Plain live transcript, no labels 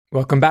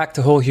Welcome back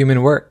to Whole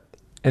Human Work.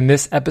 In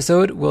this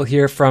episode, we'll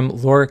hear from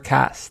Laure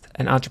Cast,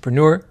 an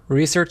entrepreneur,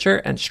 researcher,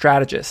 and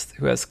strategist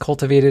who has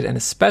cultivated an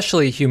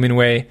especially human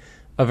way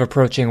of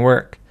approaching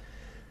work.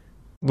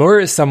 Laure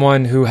is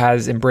someone who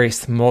has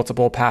embraced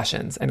multiple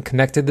passions and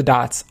connected the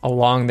dots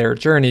along their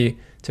journey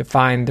to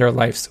find their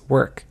life's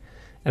work.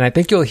 And I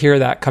think you'll hear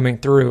that coming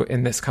through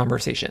in this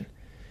conversation.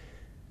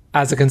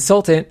 As a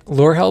consultant,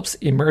 Laure helps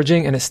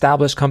emerging and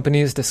established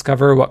companies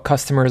discover what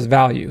customers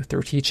value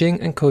through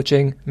teaching and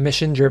coaching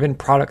mission-driven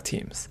product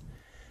teams.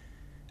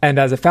 And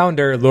as a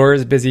founder, Laure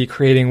is busy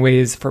creating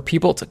ways for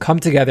people to come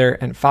together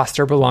and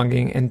foster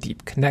belonging and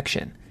deep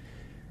connection.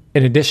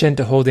 In addition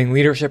to holding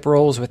leadership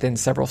roles within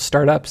several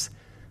startups,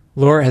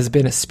 Laure has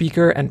been a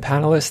speaker and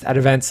panelist at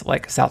events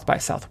like South by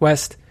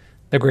Southwest,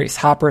 the Grace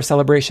Hopper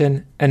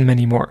Celebration, and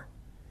many more.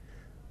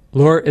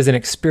 Laure is an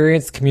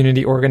experienced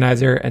community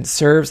organizer and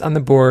serves on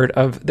the board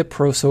of the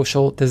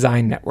Pro-Social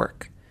Design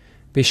Network.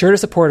 Be sure to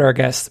support our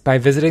guests by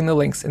visiting the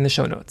links in the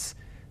show notes.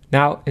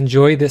 Now,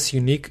 enjoy this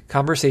unique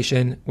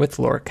conversation with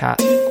Laure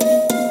Cast.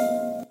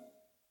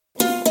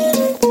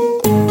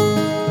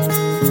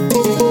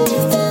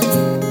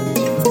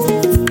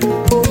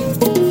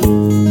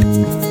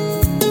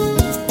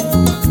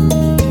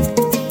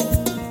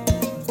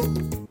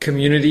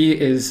 Community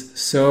is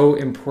so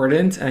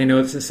important. I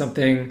know this is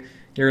something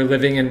you're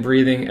living and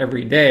breathing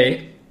every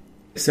day.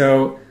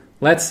 So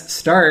let's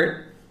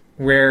start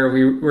where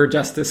we were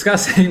just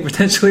discussing,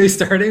 potentially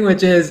starting,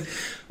 which is,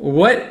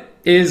 what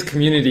is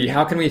community?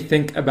 How can we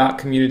think about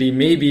community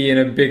maybe in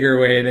a bigger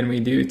way than we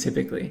do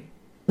typically?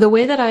 The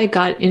way that I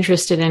got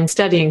interested in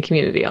studying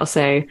community, I'll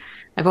say,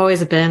 I've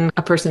always been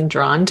a person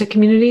drawn to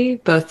community,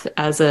 both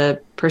as a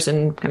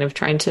person kind of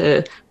trying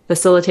to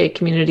facilitate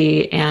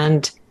community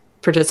and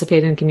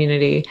participate in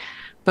community.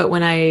 But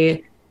when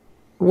I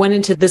went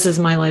into this is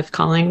my life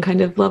calling kind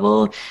of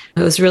level,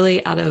 it was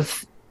really out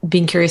of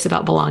being curious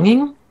about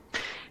belonging.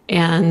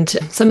 And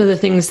some of the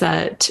things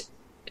that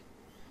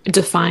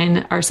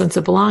define our sense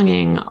of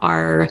belonging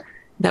are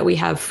that we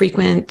have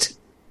frequent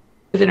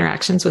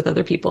interactions with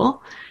other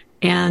people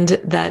and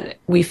that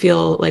we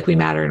feel like we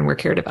matter and we're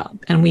cared about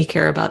and we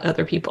care about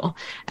other people.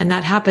 And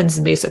that happens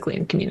basically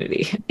in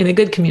community, in a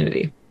good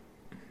community.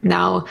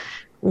 Now,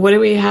 what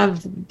do we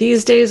have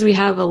these days? We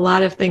have a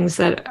lot of things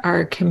that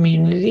are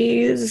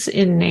communities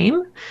in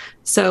name.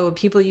 So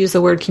people use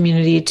the word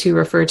community to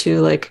refer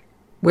to like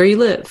where you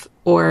live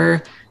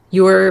or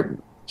your,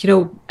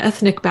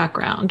 ethnic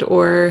background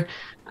or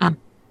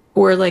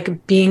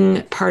like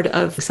being part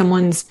of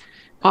someone's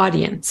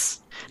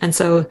audience. And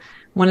so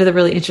one of the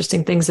really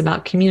interesting things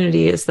about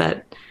community is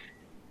that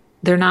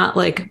they're not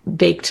like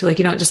baked, like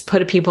you don't just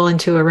put people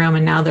into a room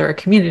and now they're a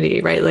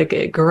community, right? Like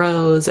it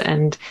grows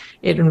and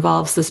it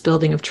involves this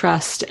building of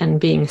trust and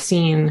being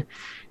seen.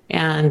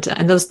 And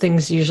those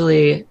things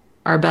usually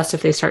are best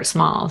if they start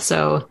small.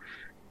 So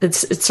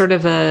it's sort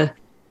of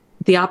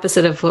the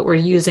opposite of what we're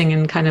using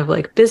in kind of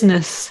like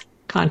business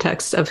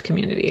context of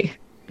community.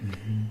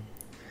 Mm-hmm.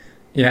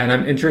 Yeah. And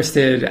I'm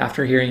interested,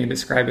 after hearing you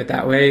describe it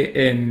that way,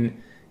 in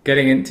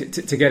getting into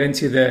to get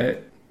into the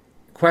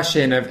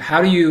question of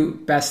how do you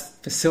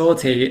best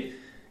facilitate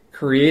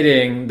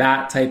creating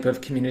that type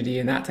of community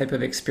and that type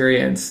of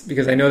experience?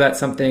 Because I know that's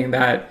something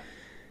that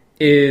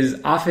is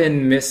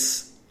often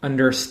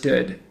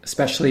misunderstood,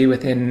 especially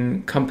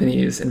within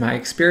companies, in my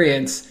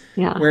experience,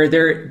 where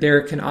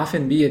there can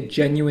often be a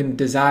genuine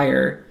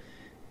desire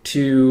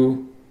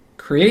to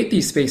create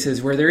these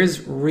spaces where there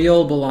is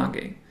real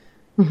belonging.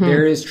 Mm-hmm.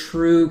 There is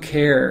true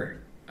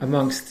care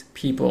amongst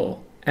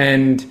people.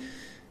 And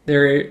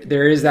there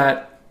is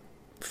that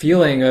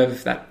feeling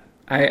of that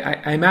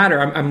I matter.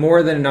 I'm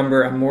more than a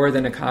number. I'm more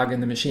than a cog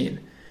in the machine.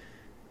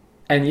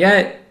 And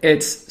yet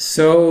it's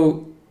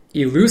so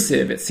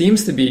elusive. It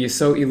seems to be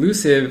so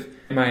elusive.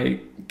 My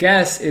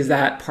guess is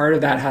that part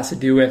of that has to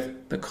do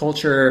with the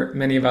culture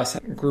many of us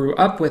grew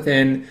up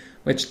within,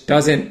 which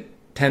doesn't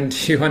tend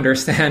to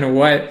understand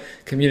what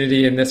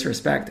community in this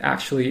respect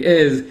actually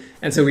is.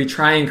 And so we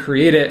try and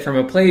create it from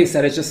a place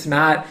that is just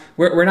not,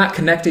 we're not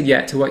connected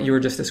yet to what you were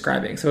just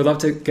describing. So I'd love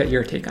to get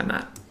your take on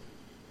that.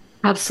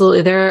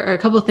 Absolutely. There are a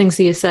couple of things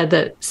that you said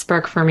that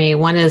spark for me.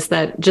 One is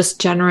that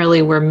just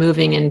generally we're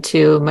moving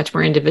into much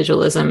more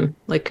individualism,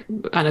 like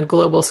on a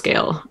global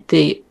scale.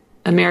 The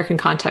American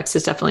context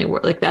is definitely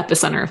like the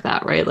epicenter of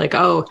that, right? Like,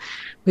 oh,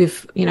 we're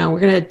going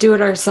to do it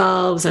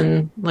ourselves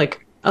and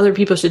like other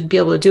people should be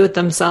able to do it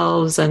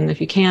themselves. And if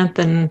you can't,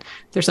 then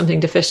there's something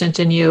deficient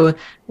in you.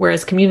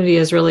 Whereas community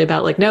is really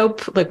about like,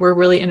 nope, like we're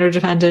really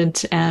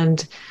interdependent.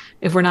 And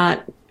if we're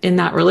not in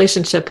that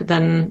relationship,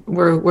 then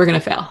we're going to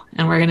fail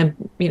and we're going to,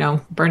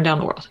 burn down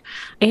the world.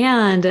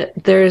 And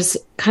there's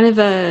kind of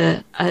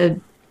a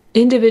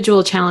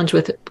individual challenge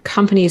with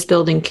companies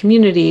building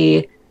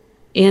community,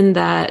 in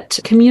that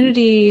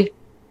community,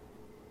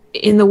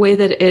 in the way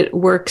that it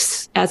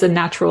works as a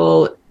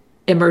natural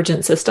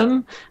emergent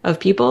system of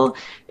people,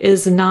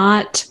 is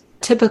not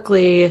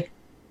typically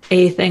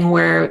a thing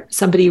where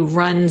somebody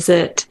runs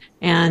it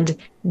and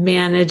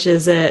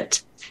manages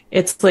it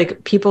It's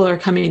like people are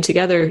coming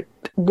together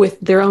with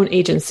their own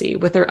agency,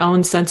 with their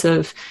own sense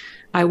of,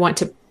 I want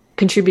to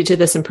contribute to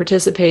this and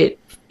participate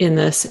in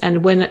this.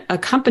 And when a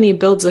company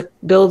builds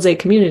a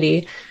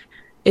community,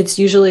 it's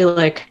usually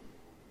like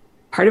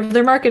part of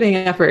their marketing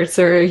efforts,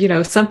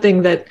 or,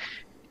 something that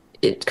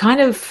it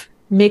kind of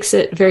makes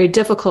it very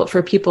difficult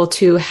for people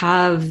to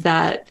have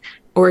that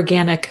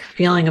organic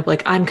feeling of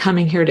like, I'm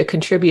coming here to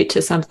contribute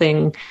to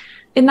something,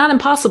 and not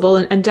impossible.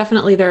 And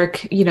definitely there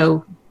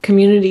are,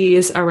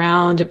 communities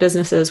around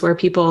businesses where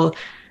people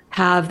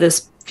have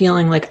this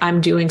feeling like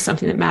I'm doing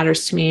something that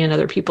matters to me and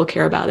other people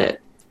care about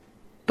it.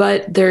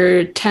 But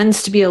there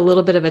tends to be a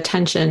little bit of a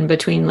tension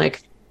between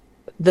like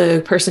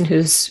the person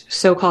who's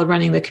so-called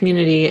running the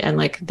community and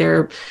like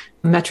their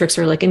metrics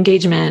are like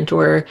engagement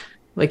or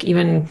like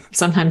even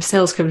sometimes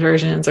sales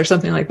conversions or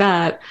something like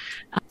that,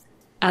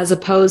 as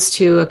opposed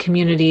to a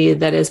community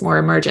that is more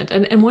emergent.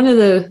 And one of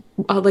the,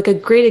 like a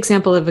great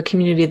example of a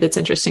community that's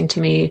interesting to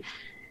me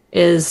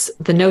is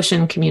the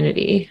Notion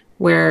community,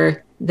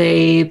 where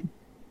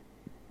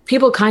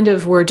people kind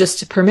of were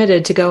just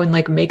permitted to go and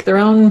like make their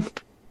own,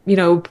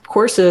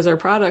 courses or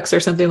products or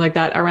something like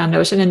that around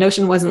Notion. And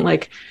Notion wasn't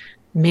like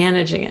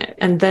managing it.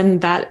 And then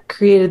that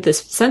created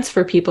this sense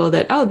for people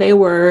that, they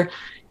were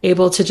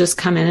able to just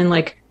come in and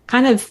like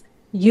kind of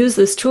use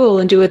this tool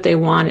and do what they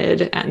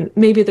wanted. And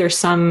maybe there's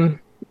some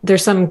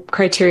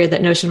criteria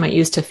that Notion might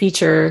use to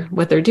feature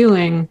what they're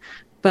doing,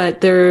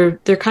 but they're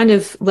kind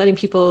of letting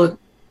people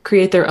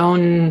create their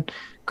own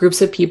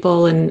groups of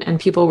people and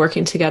people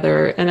working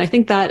together. And I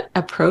think that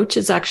approach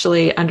is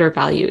actually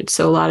undervalued.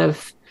 So a lot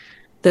of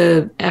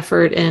the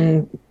effort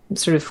in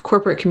sort of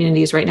corporate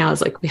communities right now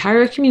is like, we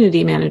hire a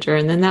community manager,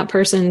 and then that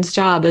person's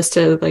job is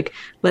to like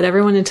let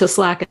everyone into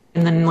Slack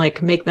and then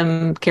like make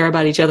them care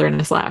about each other in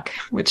a Slack,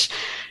 which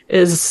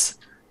is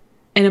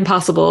an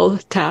impossible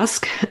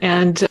task.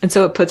 And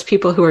so it puts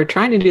people who are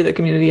trying to do the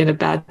community in a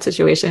bad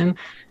situation.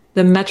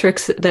 The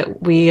metrics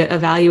that we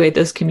evaluate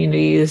those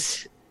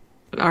communities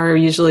are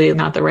usually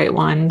not the right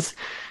ones.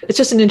 It's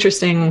just an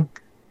interesting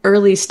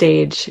early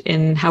stage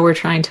in how we're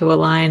trying to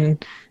align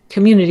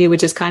community,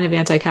 which is kind of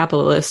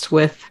anti-capitalist,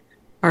 with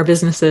our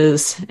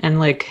businesses, and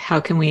like, how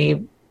can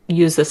we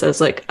use this as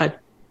like a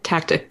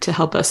tactic to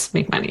help us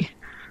make money?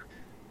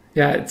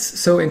 Yeah, it's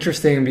so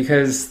interesting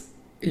because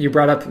you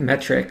brought up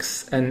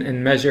metrics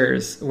and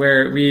measures,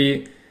 where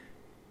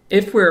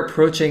if we're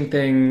approaching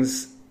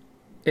things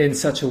in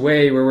such a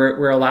way where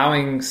we're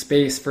allowing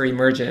space for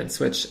emergence,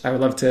 which I would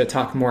love to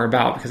talk more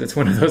about because it's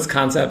one of those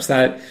concepts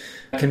that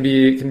can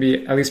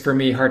be, at least for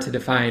me, hard to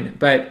define.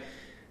 But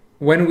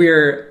when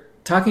we're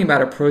talking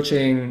about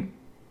approaching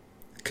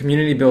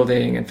community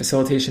building and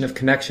facilitation of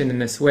connection in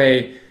this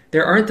way,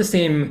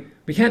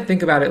 we can't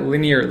think about it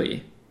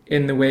linearly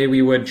in the way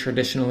we would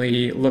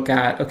traditionally look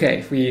at, okay,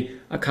 if we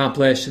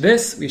accomplish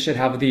this, we should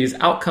have these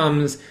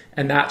outcomes,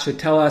 and that should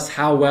tell us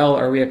how well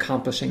are we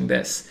accomplishing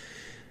this.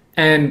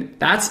 And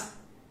that's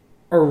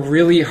a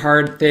really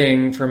hard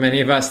thing for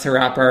many of us to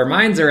wrap our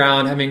minds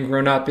around, having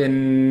grown up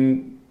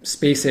in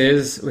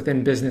spaces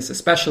within business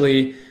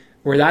especially,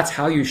 where that's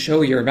how you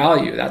show your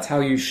value. That's how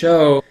you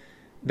show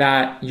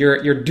that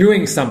you're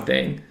doing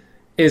something,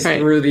 is right,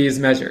 through these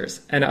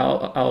measures. And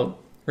I'll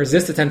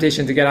resist the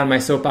temptation to get on my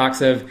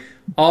soapbox of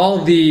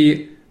all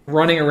the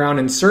running around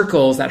in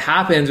circles that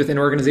happens within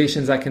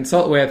organizations I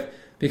consult with,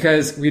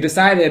 because we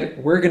decided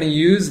we're going to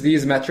use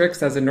these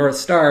metrics as a North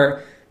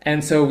Star.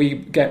 And so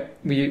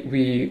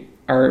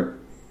our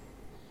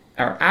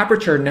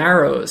aperture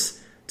narrows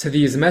to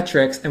these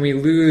metrics, and we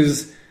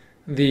lose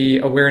the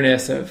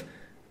awareness of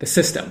the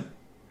system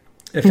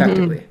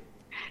effectively. Mm-hmm.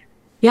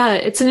 Yeah,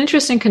 it's an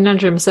interesting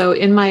conundrum. So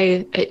in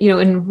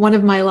in one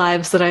of my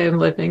lives that I am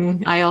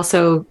living, I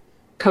also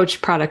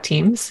coach product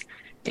teams.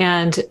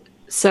 And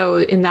so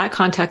in that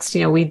context,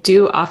 we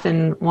do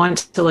often want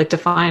to like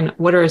define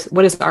what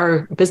is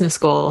our business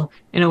goal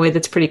in a way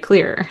that's pretty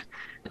clear.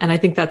 And I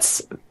think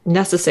that's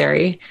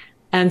necessary.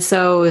 And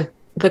so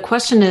the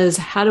question is,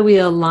 how do we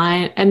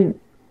align? And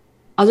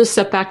I'll just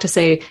step back to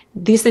say,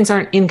 these things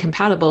aren't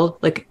incompatible.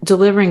 Like,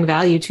 delivering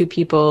value to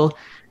people,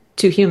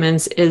 to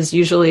humans, is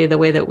usually the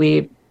way that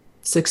we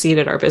succeed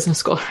at our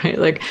business goal, right?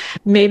 Like,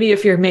 maybe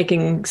if you're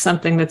making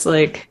something that's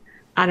like,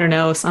 I don't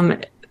know, some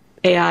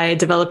AI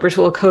developer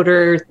tool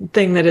coder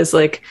thing that is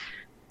like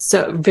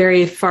so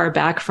very far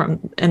back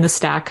in the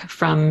stack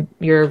from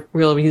your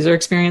real user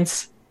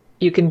experience,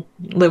 you can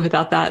live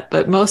without that.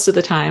 But most of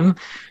the time,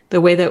 the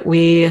way that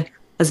we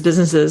as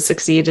businesses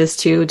succeed is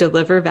to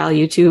deliver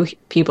value to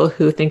people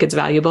who think it's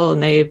valuable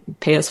and they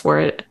pay us for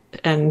it.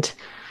 And,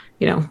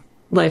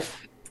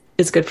 life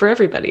is good for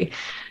everybody,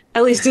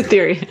 at least in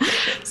theory.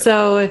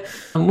 So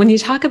when you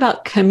talk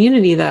about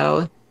community,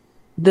 though,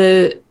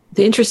 the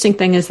interesting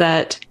thing is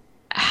that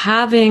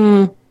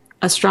having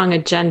a strong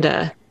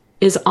agenda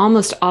is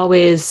almost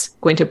always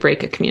going to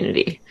break a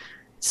community.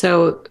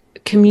 So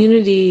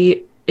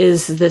community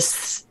is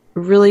this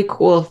really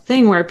cool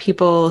thing where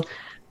people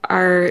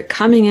are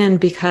coming in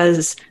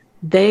because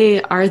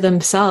they are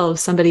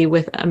themselves somebody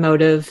with a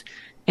motive,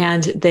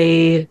 and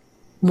they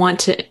want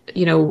to,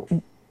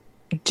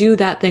 do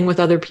that thing with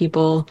other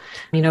people,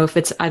 if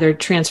it's either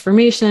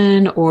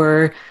transformation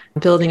or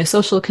building a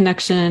social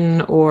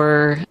connection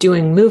or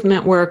doing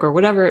movement work or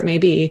whatever it may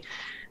be,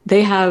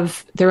 they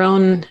have their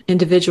own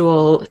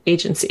individual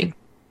agency.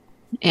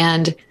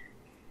 And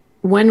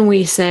when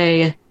we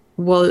say,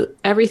 well,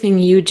 everything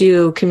you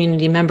do,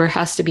 community member,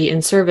 has to be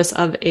in service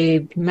of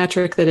a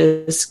metric that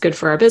is good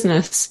for our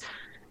business,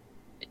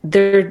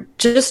 they're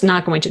just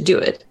not going to do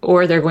it,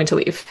 or they're going to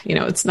leave.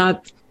 It's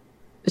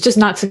just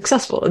not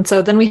successful. And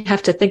so then we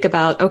have to think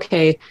about,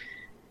 okay,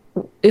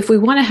 if we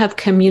want to have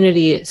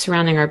community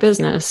surrounding our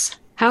business,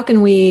 how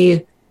can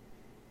we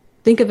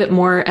think of it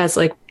more as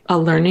like a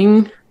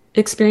learning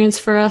experience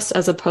for us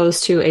as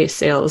opposed to a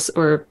sales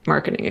or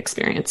marketing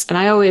experience? And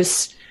I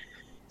always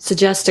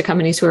suggest to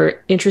companies who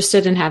are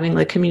interested in having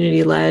like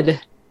community-led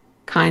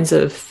kinds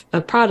of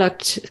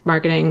product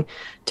marketing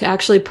to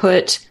actually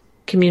put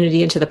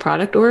community into the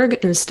product org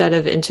instead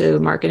of into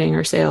marketing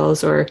or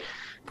sales or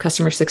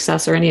customer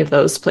success or any of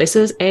those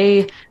places.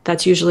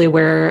 That's usually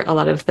where a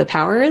lot of the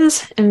power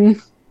is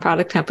in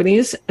product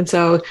companies. And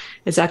so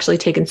it's actually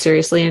taken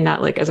seriously and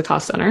not like as a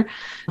cost center.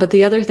 But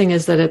the other thing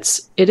is that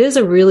it is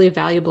a really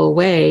valuable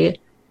way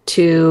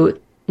to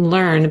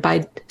learn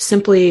by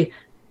simply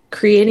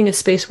creating a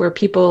space where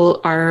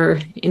people are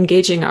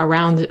engaging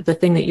around the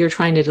thing that you're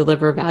trying to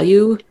deliver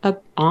value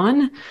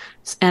on,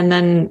 and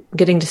then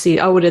getting to see,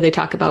 what do they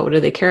talk about? What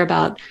do they care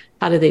about?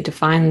 How do they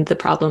define the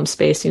problem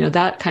space?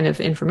 That kind of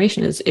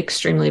information is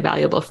extremely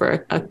valuable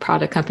for a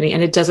product company,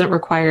 and it doesn't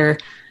require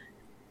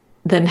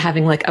then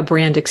having like a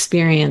brand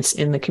experience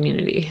in the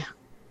community.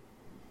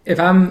 If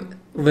I'm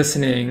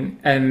listening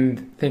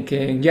and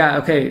thinking, yeah,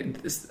 okay,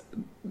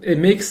 it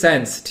makes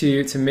sense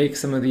to make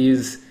some of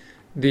these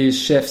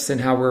shifts in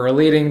how we're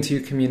relating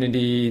to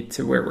community,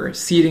 to where we're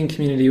seeding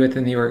community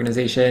within the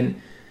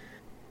organization.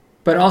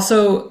 But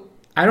also,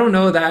 I don't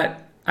know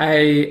that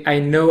I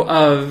know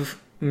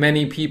of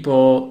many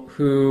people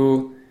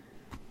who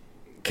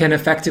can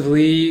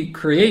effectively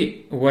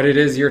create what it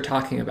is you're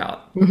talking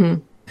about.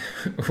 Mm-hmm.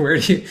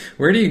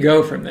 Where do you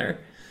go from there?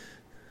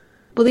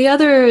 Well, the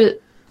other,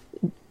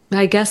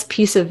 I guess,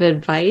 piece of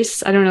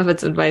advice, I don't know if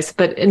it's advice,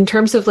 but in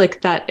terms of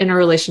like that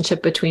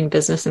interrelationship between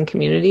business and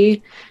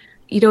community,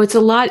 it's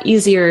a lot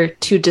easier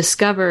to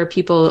discover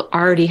people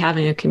already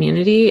having a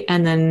community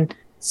and then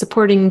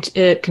supporting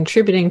it,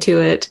 contributing to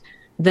it,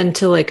 than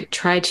to like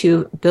try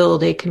to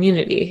build a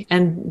community.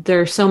 And there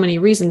are so many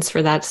reasons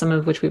for that, some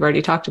of which we've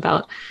already talked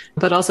about,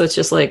 but also it's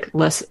just like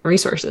less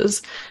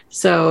resources.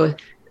 So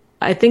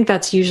I think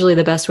that's usually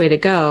the best way to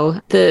go.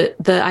 The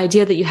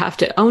idea that you have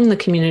to own the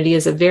community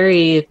is a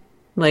very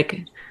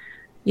like,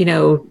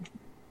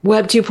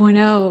 Web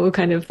 2.0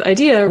 kind of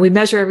idea. We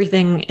measure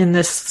everything in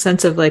this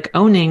sense of like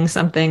owning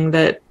something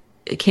that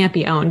it can't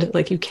be owned.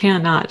 Like you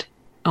cannot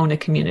own a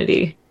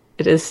community.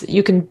 It is,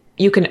 you can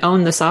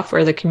own the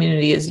software the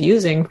community is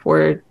using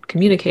for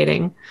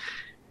communicating,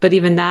 but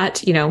even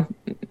that,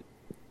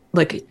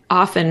 like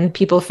often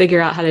people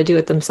figure out how to do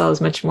it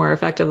themselves much more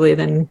effectively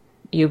than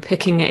you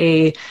picking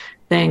a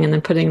thing and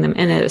then putting them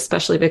in it,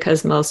 especially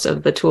because most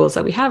of the tools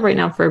that we have right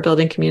now for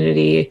building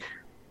community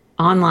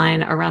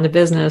online around a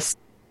business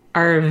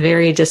are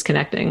very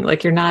disconnecting.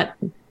 Like you're not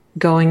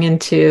going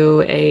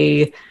into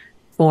a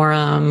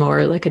forum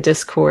or like a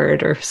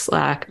Discord or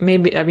Slack.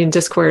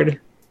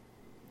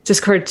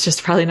 Discord's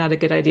just probably not a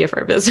good idea for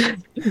a business.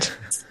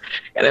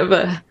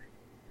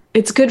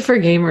 It's good for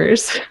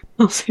gamers.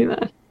 I'll say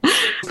that.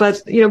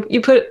 But,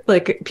 you put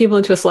like people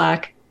into a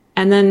Slack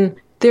and then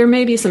there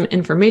may be some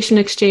information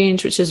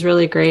exchange, which is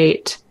really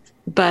great,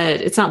 but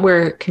it's not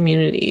where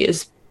community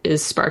is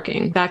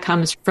sparking. That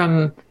comes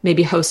from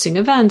maybe hosting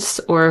events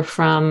or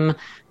from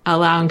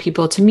allowing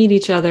people to meet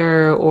each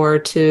other or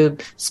to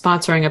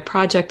sponsoring a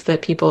project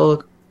that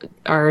people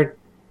are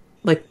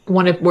like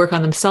want to work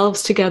on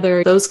themselves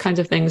together. Those kinds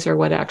of things are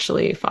what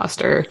actually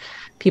foster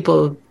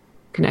people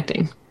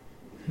connecting.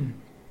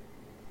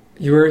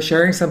 You were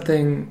sharing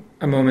something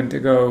a moment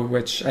ago,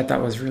 which I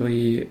thought was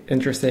really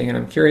interesting and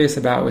I'm curious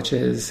about, which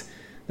is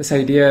this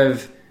idea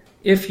of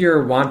if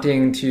you're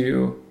wanting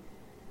to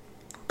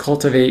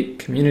cultivate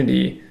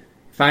community,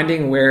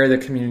 finding where the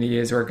community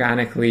is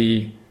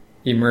organically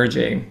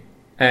emerging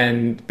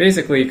and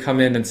basically come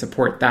in and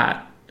support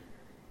that.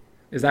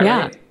 Is that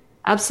right?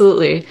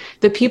 Absolutely.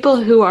 The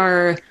people who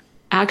are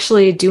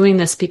actually doing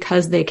this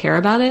because they care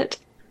about it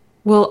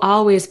will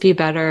always be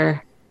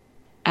better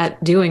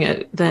at doing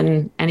it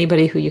than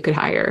anybody who you could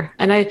hire.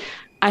 And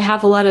I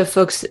have a lot of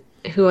folks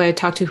who I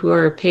talk to who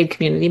are paid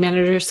community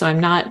managers, so I'm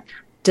not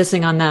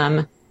dissing on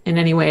them in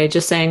any way,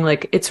 just saying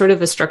like it's sort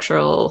of a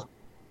structural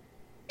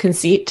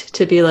conceit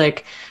to be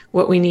like,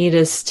 what we need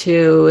is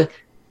to,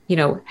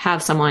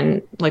 have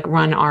someone like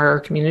run our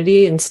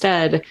community.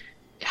 Instead,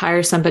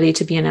 hire somebody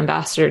to be an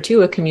ambassador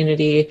to a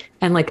community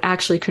and like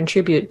actually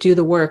contribute, do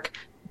the work,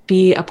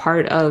 be a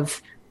part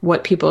of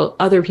what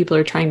other people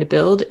are trying to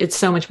build. It's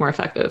so much more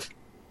effective.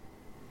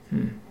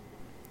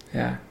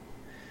 Yeah.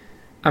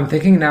 I'm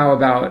thinking now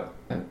about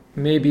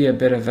maybe a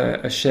bit of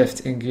a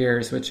shift in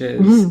gears, which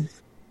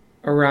is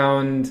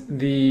around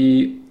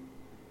the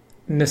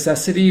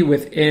necessity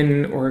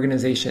within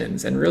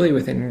organizations and really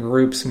within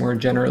groups more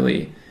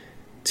generally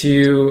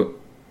to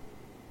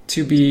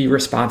be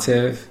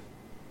responsive,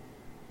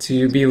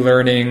 to be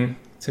learning,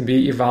 to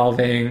be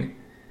evolving,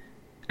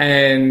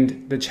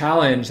 and the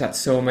challenge that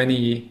so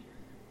many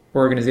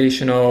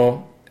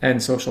organizational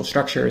and social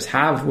structures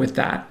have with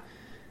that.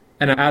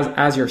 And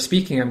as you're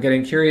speaking, I'm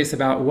getting curious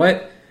about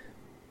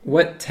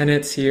what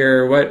tenets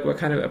here,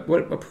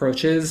 what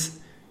approaches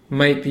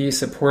might be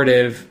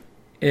supportive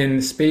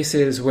in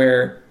spaces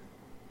where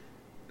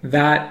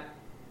that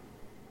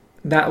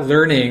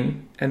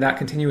learning and that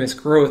continuous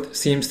growth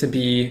seems to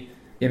be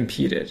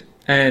impeded.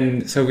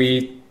 And so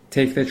we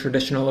take the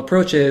traditional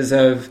approaches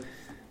of,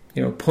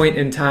 point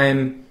in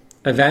time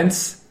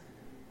events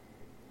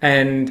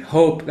and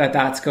hope that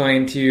that's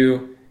going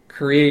to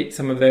create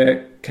some of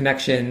the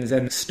connections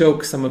and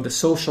stoke some of the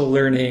social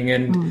learning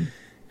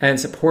and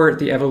support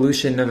the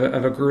evolution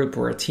of a group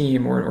or a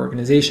team or an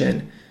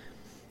organization.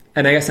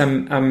 And I guess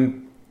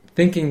I'm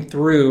thinking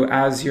through,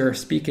 as you're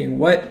speaking,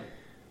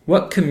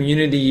 what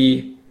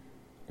community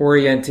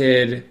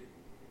oriented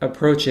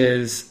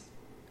approaches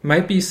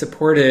might be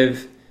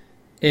supportive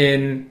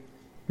in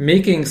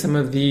making some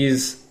of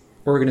these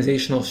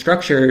organizational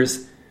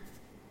structures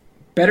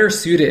better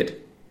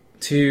suited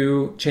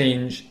to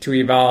change, to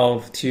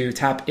evolve, to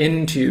tap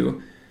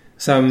into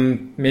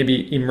some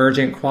maybe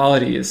emergent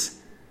qualities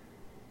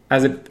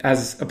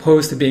as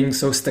opposed to being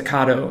so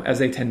staccato as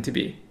they tend to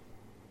be?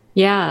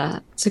 Yeah,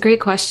 it's a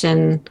great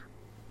question.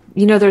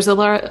 There's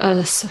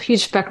a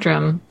huge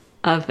spectrum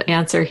of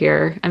answer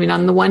here. I mean,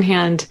 on the one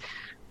hand,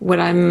 what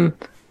I'm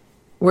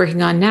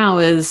working on now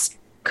is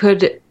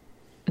could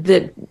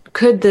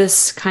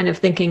this kind of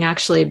thinking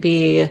actually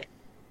be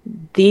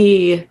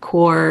the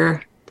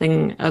core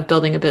thing of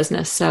building a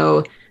business?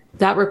 So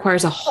that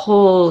requires a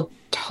whole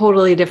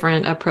totally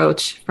different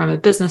approach from a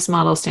business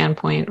model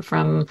standpoint,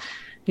 from,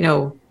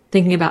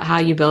 thinking about how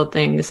you build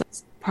things.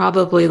 It's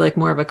probably like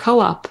more of a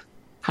co-op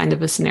kind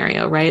of a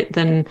scenario, right?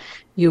 Than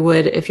you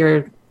would if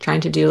you're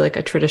trying to do like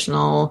a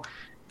traditional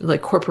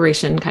like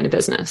corporation kind of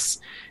business.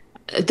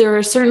 There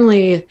are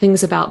certainly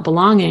things about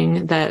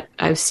belonging that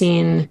I've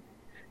seen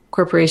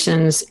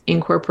corporations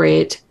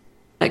incorporate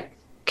that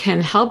can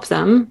help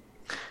them.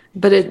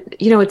 But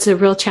it's a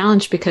real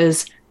challenge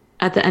because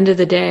at the end of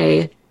the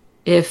day,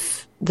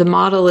 if the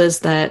model is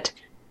that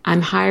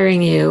I'm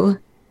hiring you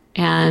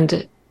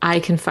and I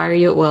can fire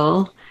you at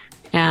will,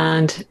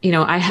 and,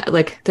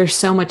 there's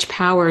so much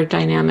power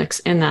dynamics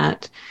in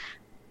that,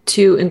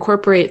 to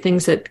incorporate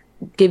things that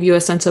give you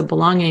a sense of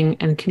belonging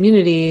and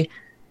community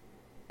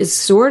is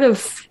sort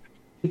of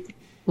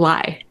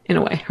lie in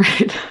a way,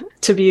 right?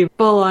 To be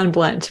full on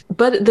blunt.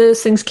 But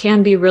those things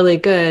can be really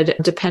good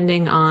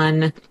depending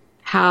on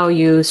how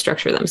you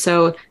structure them.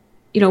 So,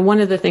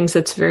 one of the things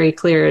that's very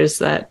clear is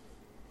that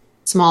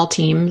small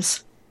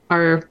teams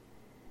are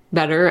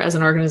better as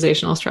an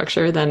organizational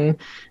structure than,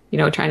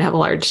 trying to have a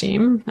large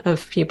team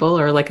of people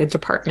or like a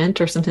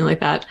department or something like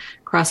that.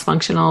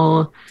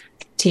 Cross-functional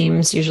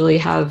teams usually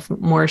have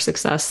more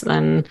success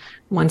than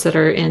ones that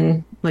are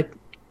in like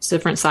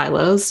different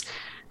silos,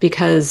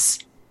 because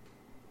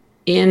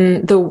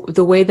in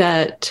the way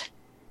that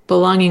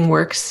belonging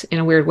works in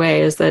a weird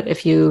way is that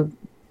if you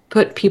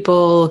put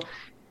people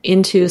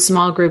into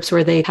small groups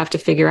where they have to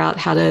figure out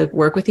how to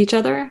work with each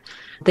other,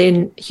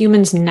 then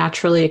humans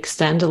naturally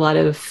extend a lot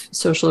of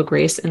social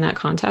grace in that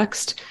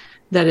context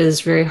that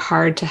is very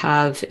hard to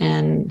have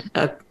in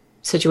a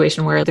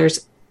situation where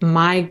there's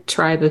my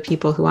tribe of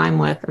people who I'm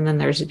with, and then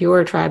there's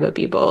your tribe of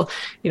people,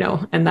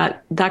 and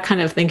that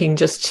kind of thinking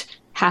just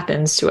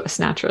happens to us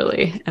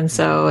naturally. And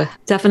so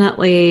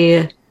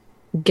definitely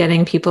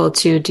getting people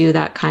to do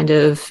that kind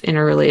of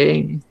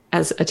interrelating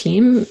as a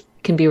team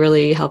can be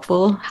really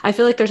helpful. I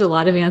feel like there's a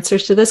lot of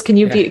answers to this. Can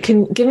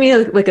give me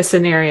a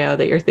scenario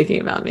that you're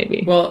thinking about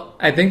maybe? Well,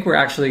 I think we're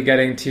actually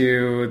getting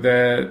to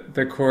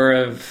the core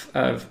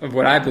of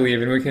what I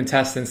believe, and we can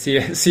test and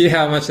see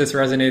how much this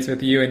resonates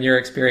with you and your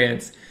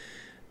experience.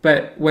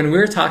 But when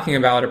we're talking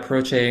about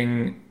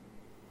approaching,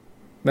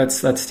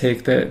 let's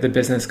take the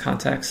business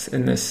context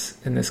in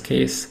this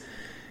case.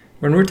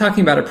 When we're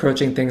talking about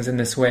approaching things in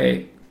this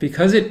way,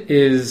 because it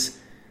is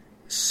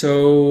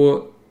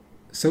so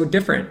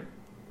different.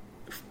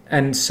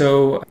 And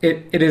so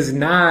it is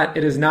not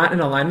in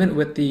alignment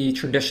with the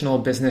traditional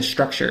business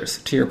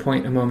structures, to your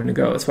point a moment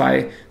ago. It's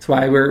why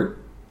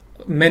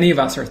many of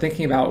us are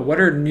thinking about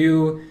what are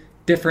new,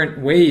 different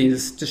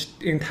ways,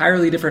 just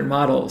entirely different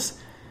models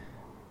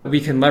we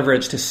can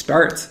leverage to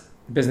start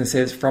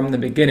businesses from the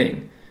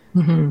beginning,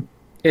 mm-hmm.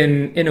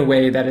 in a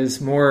way that is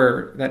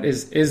more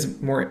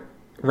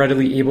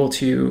readily able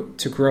to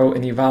grow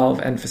and evolve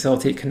and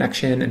facilitate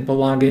connection and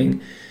belonging.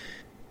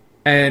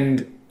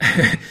 And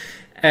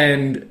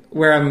and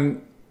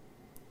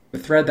the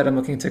thread that I'm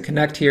looking to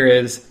connect here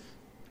is,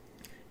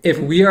 if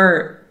we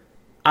are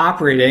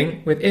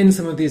operating within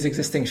some of these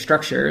existing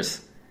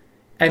structures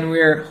and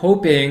we're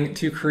hoping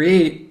to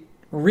create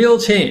real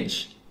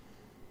change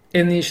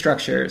in these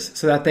structures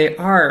so that they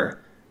are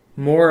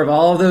more of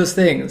all of those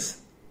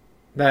things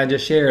that I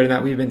just shared and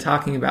that we've been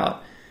talking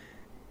about,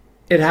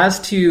 it has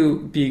to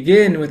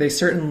begin with a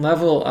certain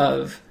level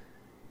of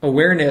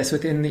awareness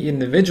within the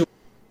individual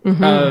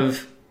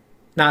of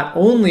not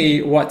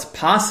only what's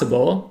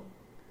possible,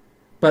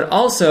 but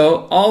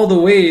also all the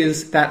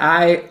ways that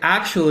I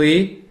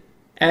actually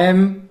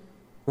am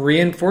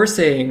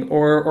reinforcing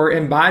or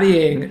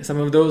embodying some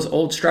of those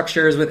old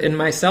structures within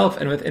myself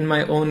and within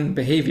my own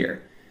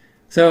behavior.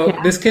 So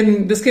this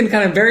can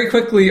kind of very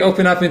quickly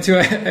open up into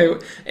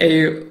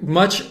a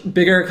much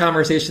bigger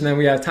conversation than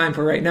we have time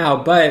for right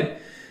now. But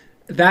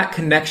that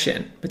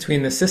connection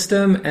between the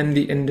system and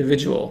the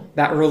individual,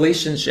 that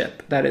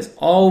relationship that is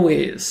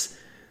always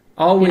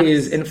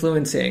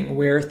influencing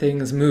where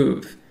things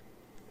move.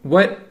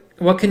 What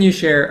can you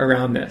share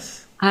around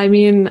this? I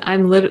mean,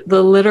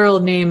 the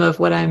literal name of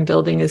what I'm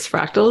building is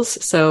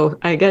fractals. So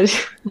I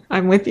guess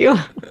I'm with you.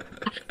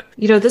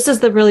 This is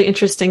the really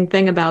interesting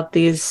thing about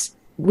these.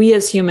 We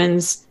as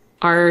humans,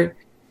 our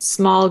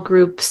small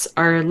groups,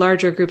 our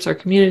larger groups, our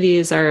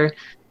communities, our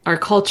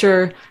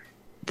culture,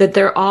 that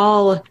they're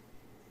all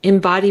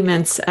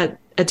embodiments at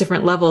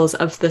different levels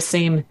of the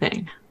same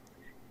thing.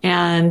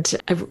 And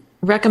I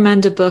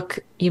recommend a book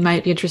you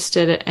might be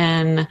interested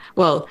in.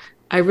 Well,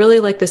 I really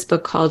like this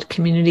book called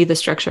Community, the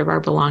Structure of Our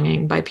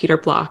Belonging by Peter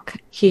Block.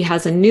 He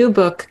has a new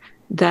book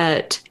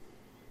that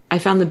I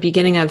found the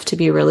beginning of to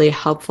be really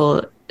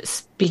helpful,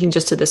 speaking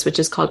just to this, which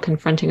is called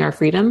Confronting Our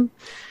Freedom.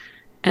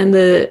 And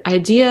the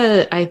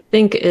idea, I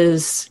think,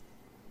 is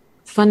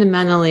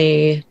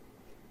fundamentally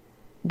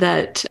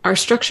that our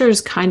structures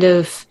kind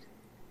of,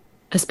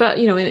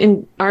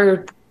 in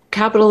our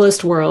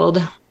capitalist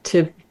world,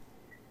 to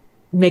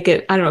make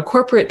it,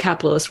 corporate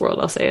capitalist world,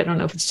 I'll say. I don't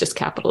know if it's just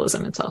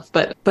capitalism itself,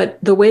 but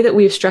the way that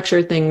we've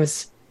structured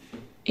things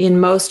in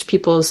most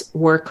people's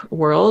work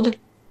world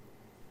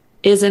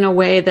is in a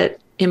way that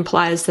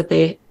implies that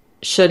they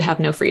should have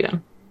no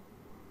freedom,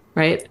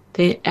 right?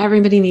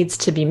 Everybody needs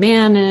to be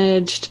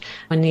managed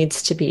and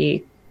needs to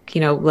be,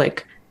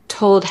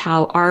 told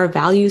how our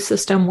value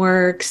system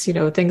works,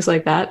 things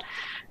like that.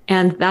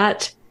 And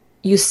that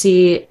you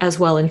see as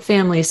well in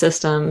family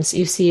systems,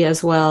 you see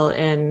as well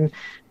in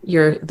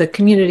the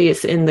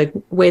communities, in the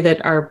way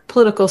that our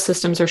political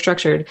systems are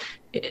structured.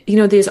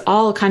 These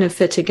all kind of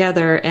fit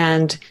together.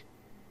 And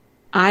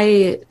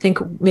I think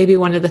maybe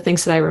one of the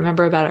things that I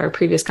remember about our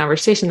previous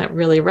conversation that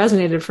really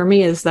resonated for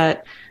me is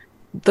that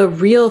the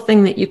real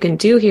thing that you can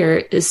do here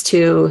is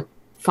to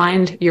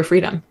find your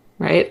freedom,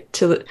 right?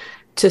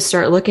 To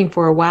start looking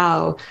for,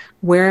 wow,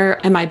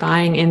 where am I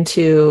buying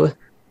into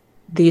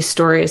these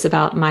stories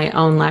about my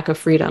own lack of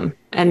freedom?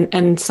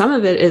 And some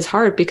of it is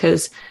hard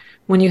because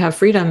when you have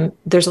freedom,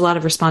 there's a lot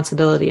of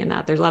responsibility in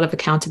that. There's a lot of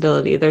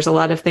accountability. There's a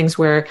lot of things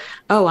where,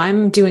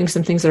 I'm doing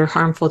some things that are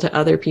harmful to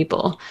other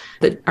people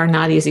that are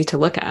not easy to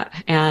look at.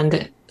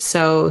 And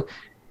so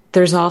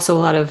there's also a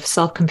lot of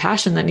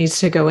self-compassion that needs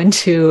to go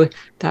into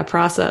that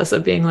process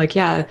of being like,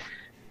 yeah,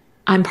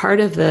 I'm part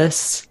of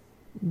this,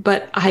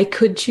 but I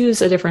could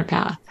choose a different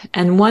path.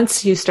 And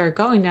once you start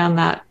going down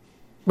that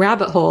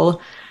rabbit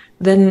hole,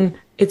 then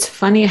it's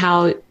funny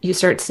how you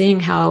start seeing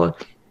how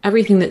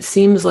everything that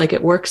seems like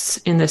it works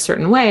in this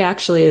certain way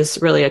actually is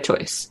really a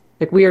choice.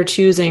 Like, we are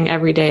choosing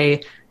every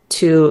day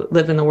to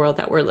live in the world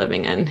that we're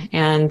living in.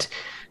 And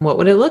what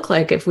would it look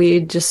like if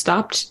we just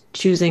stopped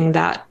choosing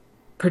that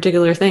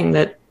particular thing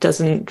that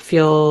doesn't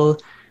feel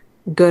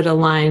good,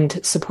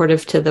 aligned,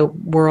 supportive to the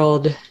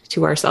world,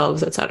 to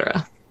ourselves,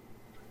 etc.?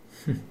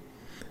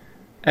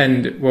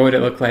 And what would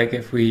it look like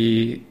if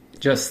we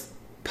just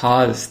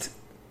paused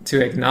to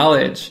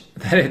acknowledge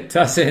that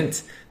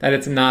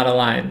it's not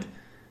aligned?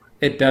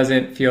 It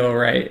doesn't feel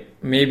right.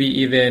 Maybe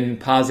even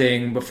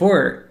pausing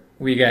before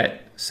we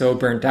get so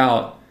burnt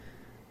out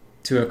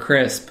to a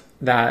crisp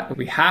that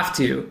we have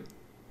to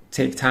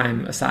take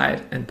time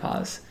aside and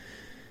pause.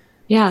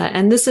 Yeah,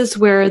 and this is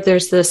where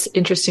there's this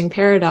interesting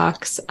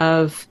paradox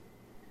of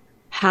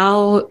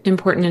how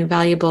important and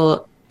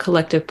valuable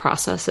collective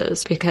process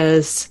is,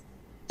 because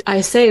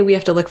I say we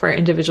have to look for our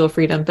individual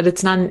freedom, but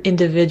it's not an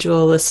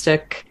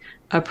individualistic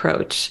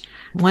approach.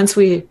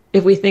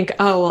 If we think,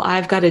 oh, well,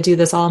 I've got to do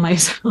this all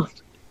myself,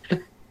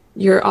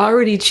 you're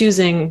already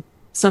choosing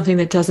something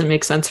that doesn't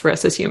make sense for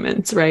us as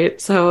humans, right?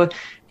 So,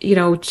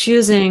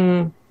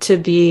 choosing to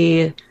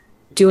be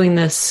doing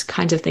this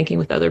kind of thinking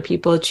with other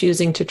people,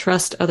 choosing to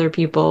trust other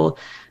people,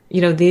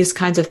 these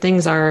kinds of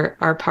things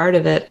are part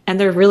of it. And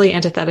they're really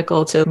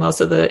antithetical to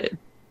most of the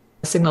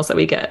signals that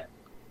we get.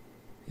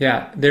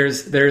 Yeah,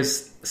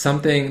 there's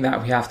something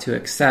that we have to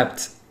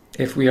accept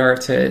if we are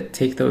to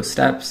take those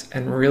steps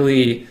and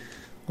really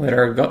let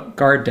our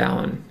guard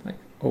down, like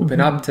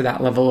open up to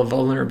that level of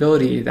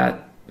vulnerability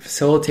that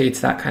facilitates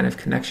that kind of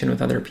connection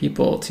with other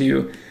people,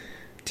 to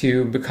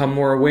become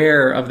more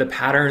aware of the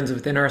patterns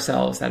within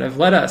ourselves that have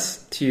led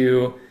us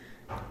to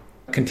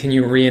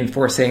continue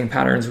reinforcing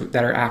patterns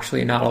that are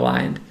actually not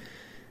aligned.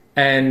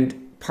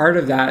 And part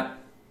of that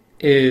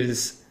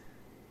is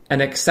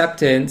an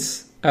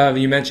acceptance of,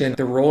 you mentioned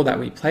the role that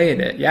we play in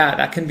it. Yeah,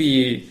 that can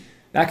be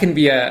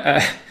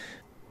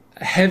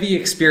heavy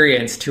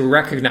experience to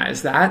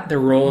recognize that the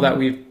role that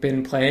we've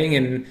been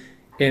playing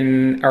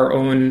in our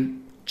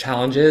own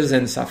challenges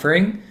and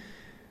suffering.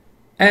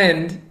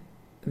 And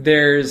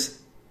there's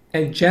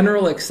a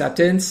general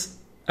acceptance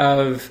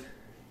of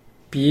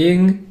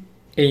being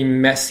a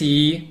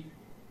messy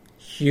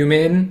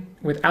human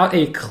without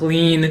a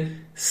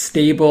clean,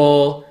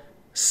 stable,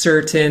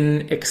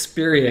 certain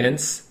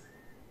experience,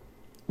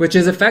 which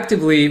is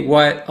effectively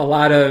what a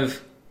lot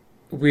of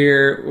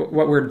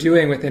what we're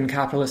doing within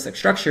capitalistic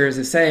structures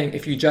is saying,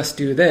 if you just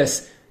do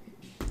this,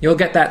 you'll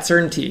get that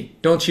certainty.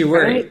 Don't you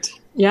worry. Right.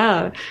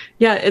 Yeah.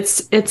 Yeah.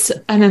 It's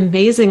an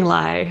amazing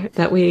lie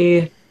that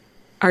we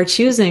are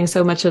choosing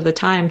so much of the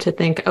time to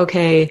think,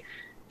 okay,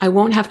 I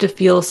won't have to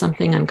feel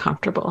something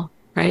uncomfortable,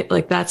 right?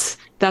 Like that's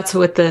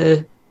what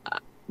the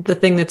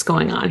thing that's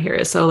going on here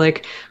is. So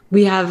like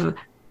we have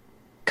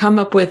come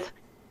up with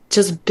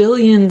just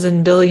billions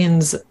and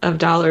billions of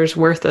dollars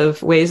worth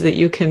of ways that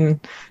you can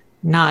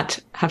not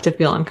have to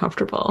feel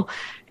uncomfortable.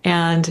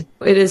 And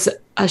it is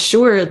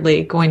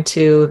assuredly going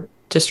to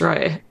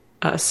destroy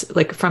us,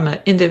 like from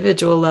an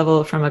individual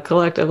level, from a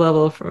collective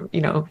level, from,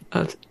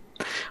 a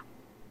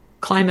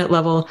climate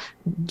level.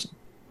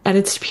 And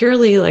it's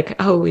purely like,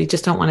 oh, we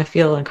just don't want to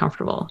feel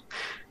uncomfortable.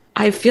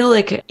 I feel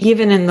like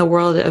even in the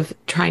world of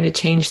trying to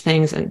change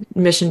things and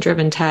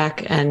mission-driven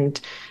tech and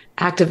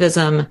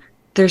activism,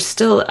 there's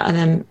still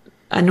an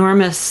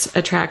enormous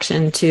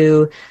attraction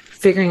to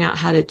figuring out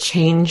how to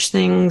change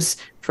things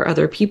for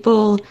other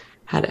people,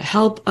 how to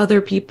help other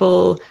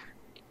people,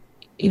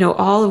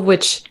 all of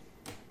which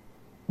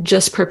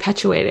just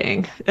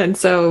perpetuating. And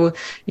so,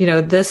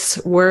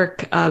 this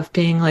work of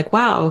being like,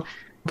 wow,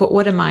 but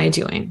what am I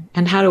doing?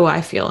 And how do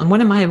I feel? And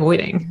what am I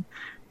avoiding?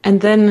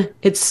 And then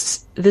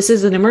this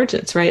is an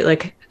emergence, right?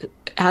 Like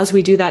as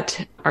we do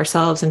that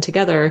ourselves and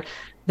together,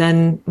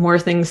 then more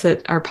things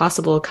that are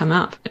possible come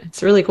up.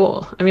 It's really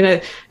cool. I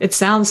mean, it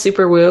sounds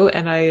super woo.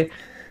 And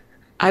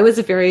I was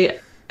very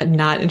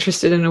not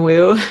interested in a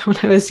woo when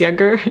I was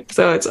younger.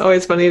 So it's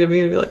always funny to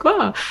me to be like,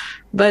 wow.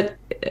 But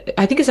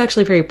I think it's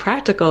actually very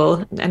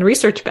practical and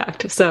research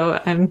backed. So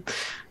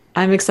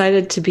I'm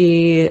excited to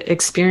be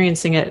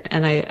experiencing it.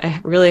 And I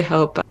really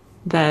hope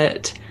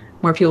that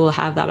more people will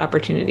have that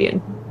opportunity.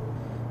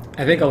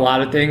 I think a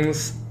lot of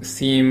things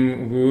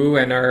seem woo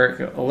and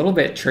are a little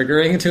bit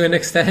triggering to an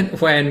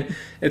extent when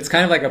it's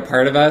kind of like a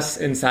part of us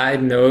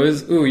inside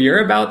knows, ooh, you're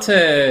about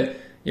to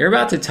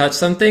touch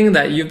something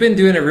that you've been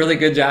doing a really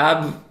good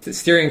job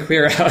steering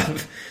clear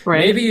of.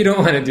 Right. Maybe you don't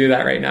want to do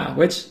that right now,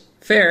 which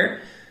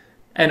fair.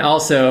 And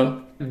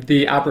also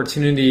the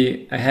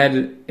opportunity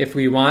ahead, if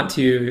we want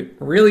to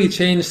really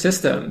change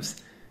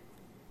systems,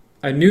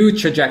 a new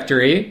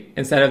trajectory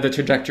instead of the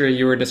trajectory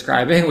you were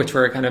describing, which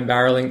we're kind of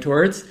barreling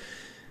towards,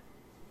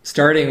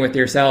 starting with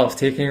yourself,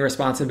 taking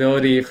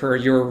responsibility for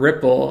your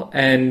ripple.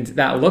 And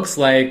that looks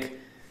like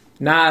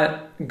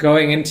not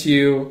going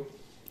into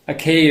a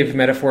cave,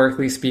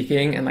 metaphorically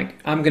speaking, and like,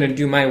 I'm going to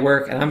do my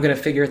work and I'm going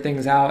to figure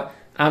things out.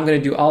 I'm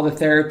going to do all the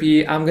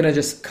therapy. I'm going to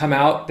just come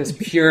out this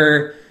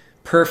pure,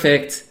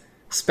 perfect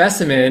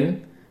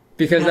specimen,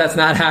 because that's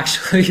not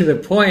actually the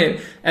point.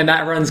 And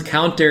that runs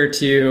counter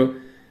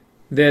to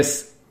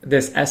this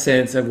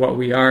essence of what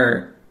we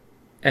are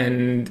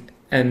and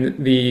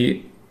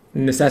the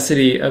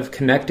necessity of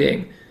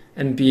connecting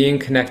and being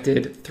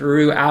connected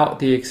throughout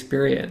the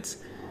experience,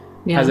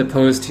 as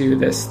opposed to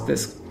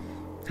this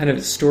kind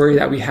of story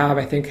that we have,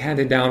 I think,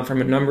 handed down from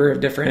a number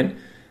of different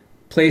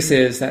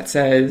places that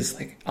says,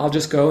 like, I'll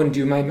just go and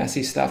do my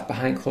messy stuff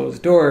behind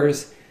closed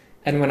doors.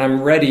 And when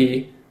I'm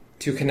ready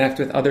to connect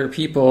with other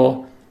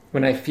people,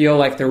 when I feel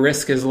like the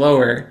risk is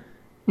lower,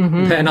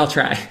 then I'll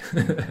try.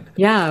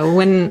 Yeah.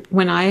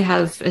 When I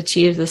have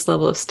achieved this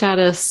level of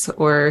status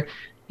or,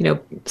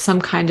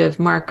 some kind of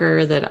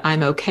marker that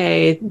I'm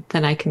okay,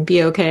 then I can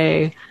be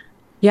okay.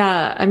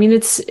 Yeah. I mean,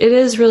 it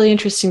is really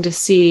interesting to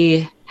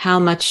see how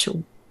much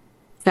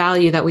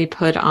value that we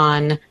put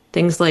on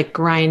things like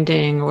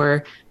grinding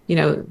or,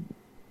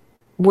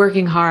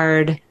 working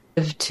hard,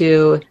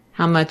 to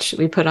how much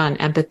we put on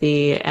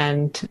empathy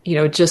and,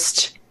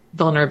 just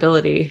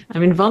vulnerability. I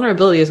mean,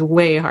 vulnerability is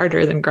way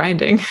harder than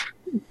grinding,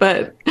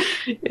 but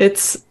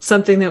it's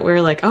something that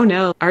we're like, oh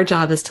no, our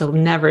job is to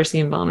never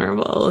seem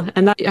vulnerable.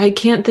 And I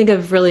can't think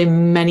of really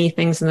many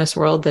things in this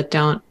world that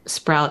don't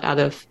sprout out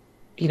of,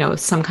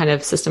 some kind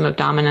of system of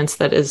dominance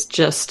that is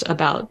just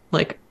about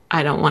like,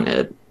 I don't want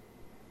to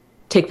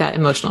take that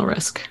emotional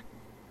risk.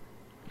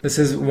 This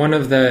is one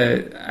of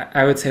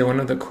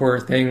the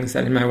core things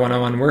that in my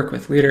one-on-one work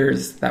with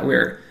leaders that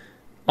we're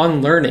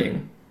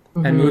unlearning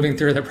and moving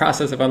through the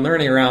process of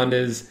unlearning around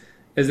is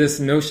this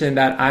notion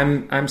that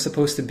I'm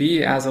supposed to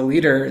be, as a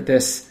leader,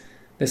 this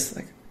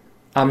like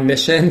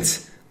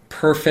omniscient,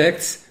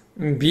 perfect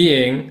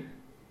being.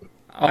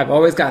 I've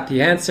always got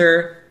the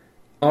answer.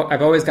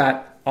 I've always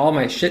got all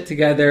my shit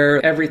together.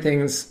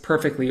 Everything's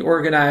perfectly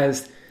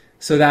organized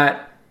so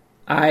that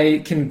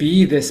I can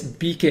be this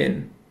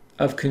beacon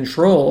of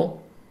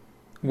control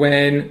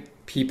when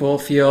people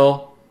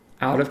feel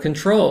out of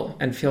control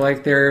and feel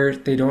like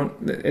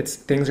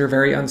things are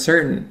very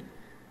uncertain.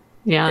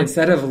 Yeah.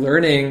 instead of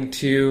learning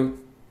to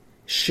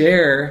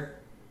share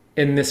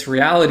in this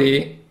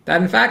reality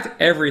that in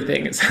fact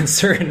everything is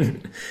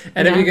uncertain.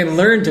 And if you can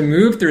learn to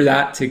move through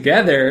that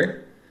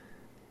together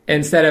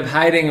instead of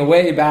hiding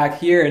away back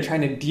here and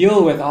trying to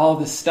deal with all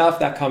the stuff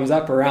that comes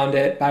up around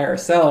it by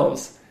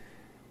ourselves,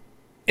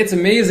 it's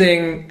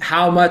amazing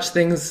how much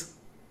things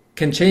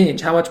can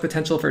change, how much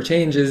potential for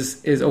change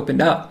is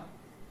opened up.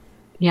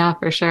 Yeah,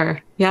 for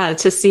sure. Yeah,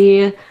 to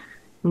see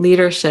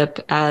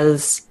leadership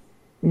as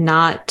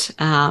not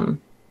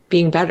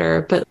being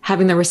better, but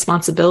having the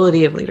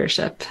responsibility of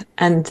leadership.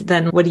 And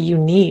then what do you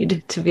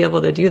need to be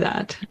able to do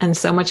that? And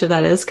so much of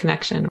that is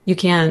connection. You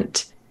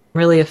can't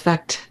really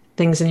affect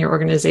things in your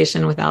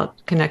organization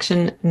without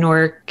connection,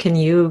 nor can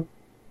you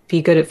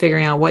be good at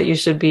figuring out what you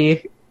should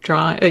be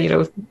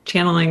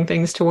channeling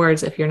things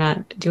towards if you're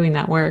not doing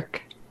that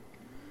work.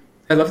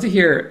 I'd love to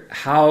hear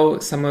how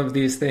some of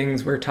these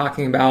things we're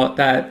talking about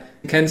that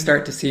can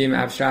start to seem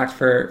abstract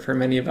for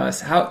many of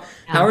us. How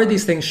are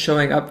these things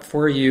showing up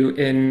for you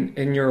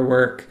in your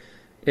work,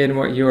 in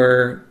what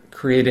you're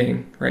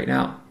creating right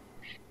now?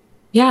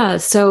 Yeah.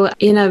 So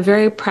in a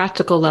very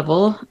practical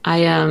level, I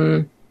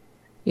am,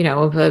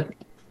 have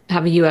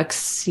a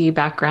UXC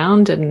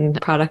background and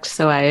product.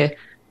 So I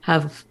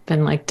have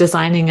been like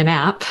designing an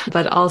app,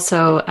 but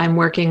also I'm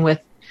working with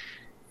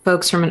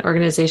folks from an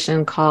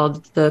organization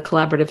called the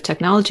Collaborative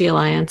Technology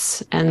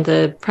Alliance. And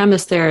the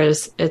premise there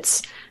is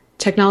it's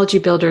technology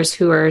builders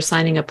who are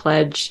signing a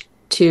pledge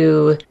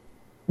to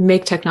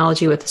make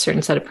technology with a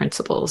certain set of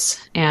principles.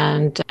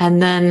 And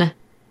then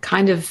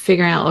kind of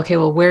figuring out, okay,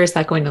 well, where is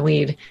that going to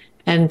lead?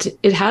 And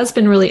it has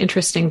been really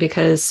interesting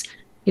because,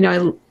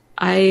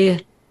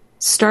 I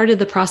started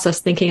the process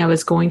thinking I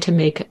was going to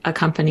make a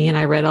company, and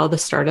I read all the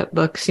startup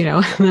books, and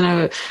then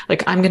I was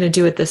like, I'm going to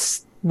do it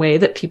this way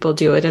that people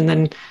do it. And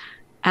then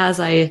as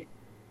I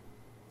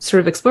sort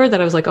of explored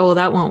that, I was like, oh, well,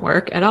 that won't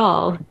work at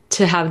all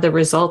to have the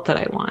result that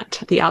I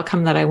want. The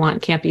outcome that I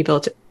want can't be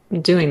built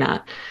doing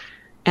that.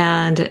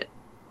 And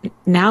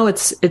now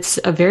it's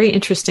a very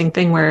interesting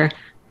thing where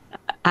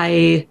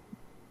I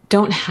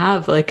don't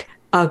have like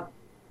a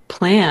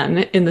plan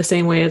in the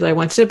same way as I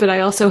once did, but I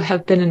also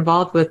have been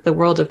involved with the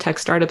world of tech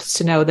startups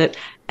to know that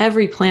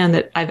every plan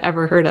that I've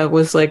ever heard of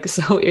was like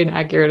so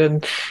inaccurate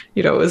and,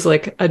 it was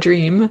like a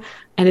dream.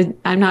 And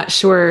I'm not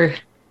sure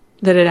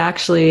that it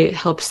actually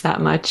helps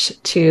that much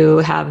to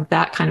have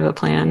that kind of a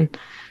plan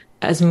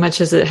as much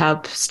as it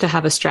helps to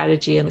have a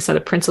strategy and a set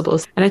of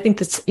principles. And I think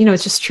that's,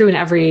 it's just true in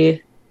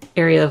every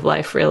area of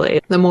life,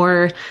 really. The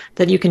more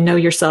that you can know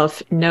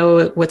yourself,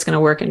 know what's going to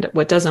work and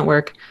what doesn't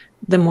work,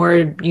 the more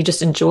you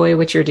just enjoy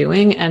what you're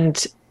doing,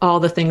 and all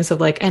the things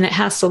of like, and it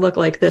has to look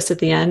like this at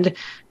the end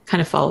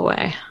kind of fall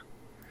away.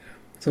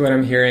 So what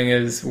I'm hearing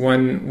is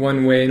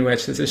one way in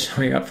which this is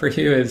showing up for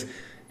you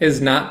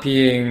is not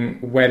being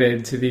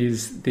wedded to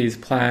these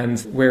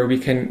plans where we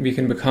can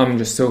become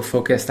just so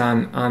focused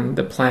on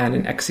the plan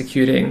and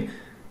executing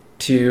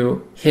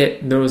to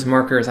hit those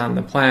markers on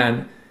the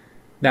plan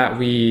that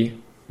we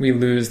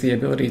lose the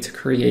ability to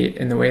create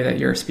in the way that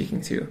you're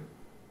speaking to.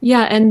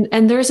 Yeah,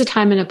 and there's a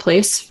time and a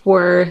place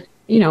for,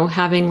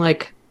 having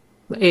like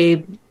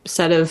a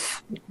set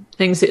of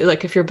things that,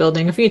 like if you're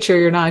building a feature,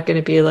 you're not going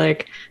to be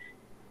like,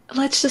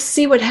 let's just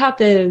see what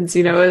happens,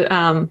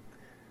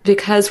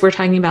 because we're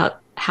talking about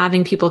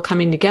having people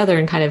coming together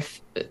and kind of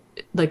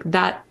like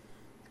that.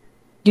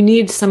 You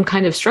need some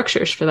kind of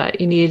structures for that.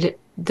 You need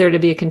there to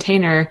be a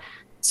container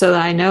so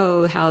that I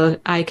know how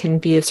I can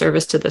be of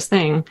service to this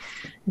thing.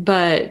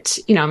 But,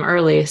 I'm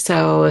early,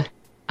 so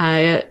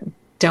I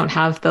don't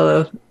have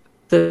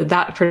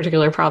that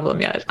particular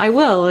problem yet. I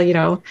will,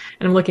 and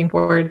I'm looking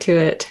forward to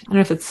it. I don't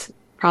know if it's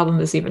problem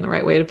is even the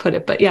right way to put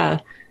it, but yeah,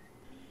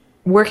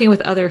 working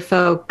with other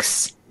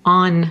folks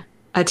on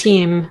a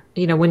team,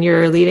 when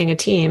you're leading a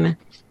team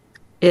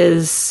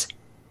is,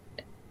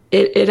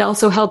 it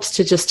also helps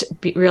to just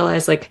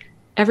realize like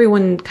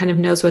everyone kind of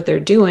knows what they're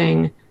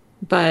doing,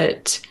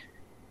 but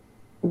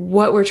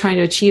what we're trying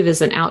to achieve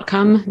is an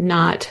outcome,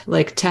 not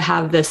like to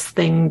have this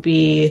thing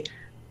be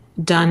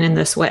done in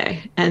this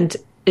way. And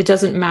it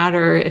doesn't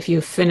matter if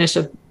you finish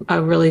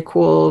a really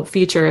cool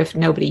feature if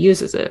nobody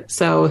uses it.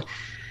 So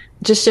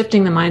just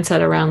shifting the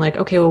mindset around like,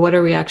 okay, well, what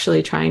are we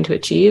actually trying to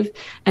achieve?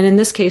 And in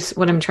this case,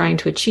 what I'm trying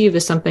to achieve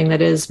is something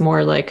that is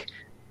more like,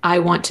 I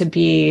want to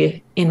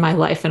be in my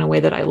life in a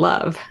way that I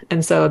love.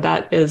 And so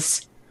that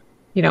is,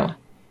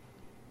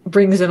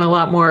 brings in a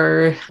lot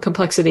more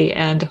complexity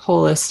and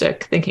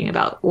holistic thinking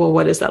about, well,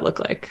 what does that look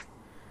like?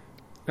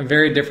 A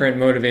very different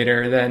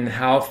motivator than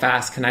how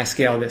fast can I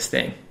scale this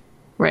thing?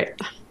 Right.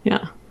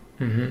 Yeah.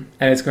 Mm-hmm.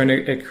 And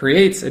it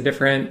creates a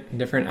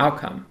different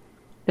outcome.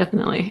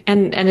 Definitely.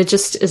 And it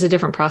just is a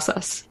different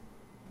process.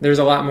 There's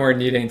a lot more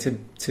needing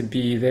to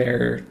be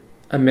there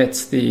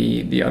amidst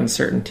the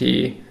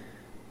uncertainty,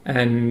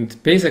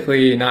 and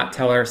basically not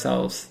tell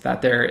ourselves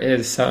that there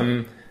is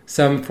some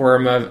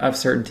form of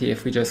certainty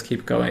if we just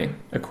keep going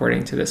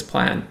according to this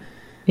plan.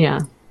 Yeah.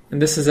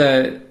 And this is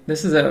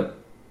a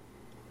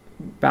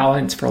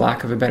balance, for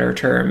lack of a better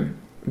term,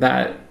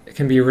 that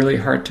can be really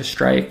hard to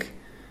strike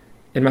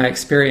in my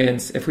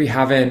experience, if we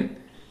haven't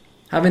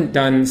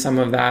done some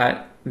of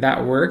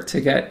that work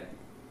to get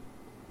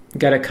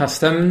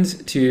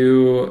accustomed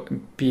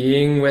to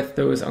being with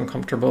those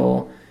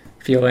uncomfortable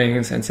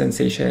feelings and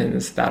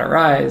sensations that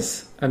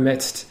arise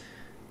amidst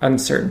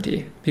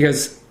uncertainty.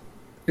 Because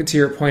to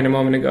your point a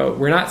moment ago,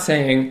 we're not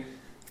saying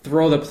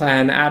throw the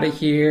plan out of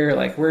here,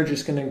 like we're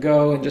just going to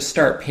go and just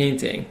start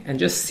painting and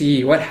just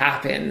see what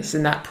happens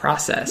in that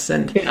process.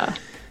 And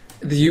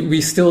we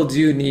still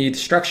do need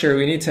structure.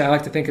 We need to, I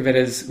like to think of it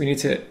as we need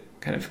to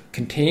kind of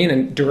contain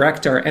and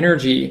direct our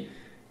energy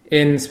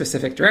in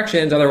specific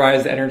directions.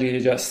 Otherwise, the energy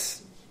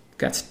just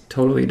gets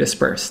totally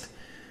dispersed.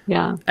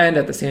 Yeah. And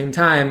at the same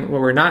time,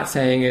 what we're not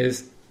saying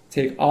is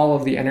take all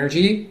of the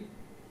energy.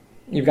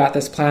 You've got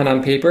this plan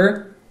on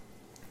paper.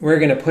 We're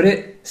going to put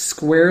it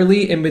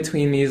squarely in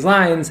between these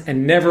lines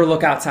and never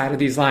look outside of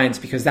these lines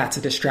because that's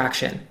a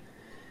distraction.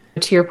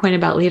 To your point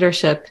about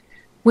leadership,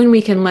 when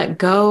we can let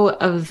go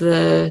of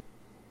the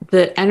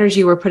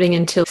energy we're putting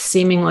into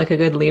seeming like a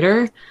good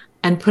leader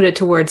and put it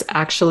towards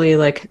actually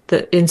like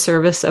in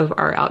service of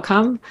our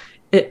outcome,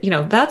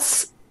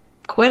 that's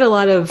quite a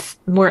lot of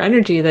more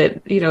energy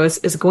that,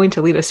 is going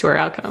to lead us to our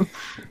outcome.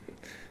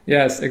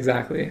 Yes,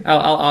 exactly.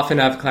 I'll often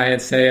have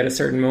clients say at a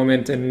certain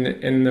moment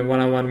in the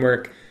one-on-one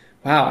work,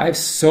 wow, I have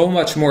so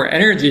much more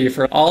energy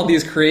for all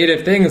these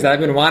creative things that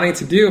I've been wanting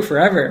to do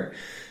forever.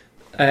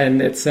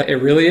 And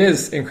it really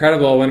is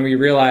incredible when we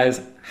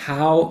realize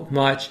how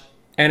much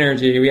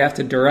energy we have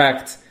to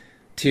direct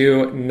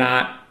to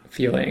not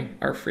feeling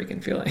our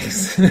freaking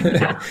feelings.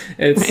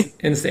 It's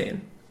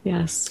insane.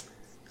 Yes.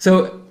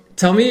 So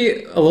tell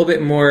me a little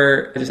bit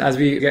more, just as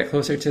we get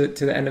closer to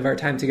the end of our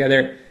time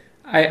together.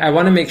 I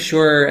want to make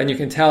sure, and you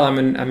can tell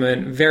I'm a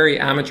very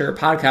amateur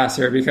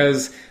podcaster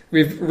because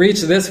we've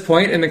reached this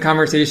point in the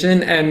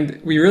conversation and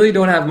we really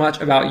don't have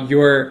much about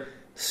your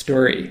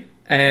story.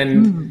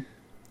 And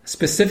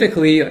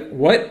specifically,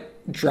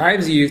 what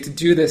drives you to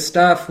do this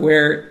stuff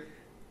where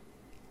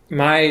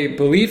my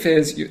belief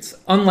is it's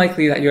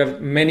unlikely that you have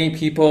many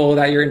people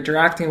that you're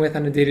interacting with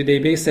on a day-to-day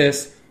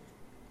basis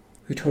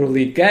who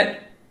totally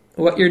get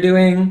what you're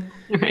doing,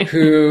 right,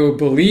 who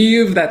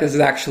believe that this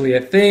is actually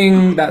a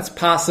thing that's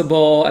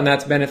possible and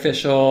that's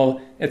beneficial,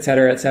 et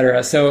cetera, et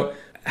cetera. So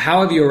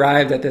how have you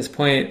arrived at this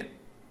point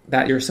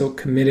that you're so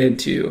committed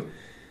to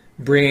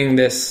bringing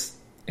this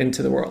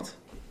into the world?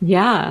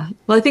 Yeah.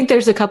 Well, I think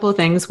there's a couple of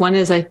things. One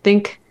is I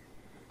think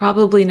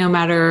probably no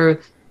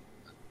matter,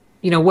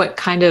 what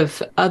kind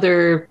of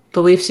other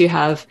beliefs you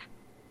have,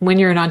 when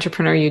you're an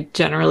entrepreneur, you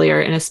generally are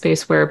in a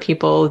space where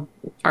people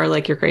are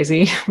like, you're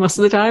crazy most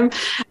of the time.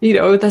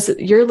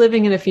 You're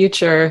living in a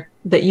future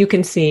that you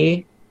can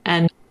see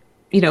and,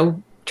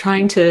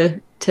 trying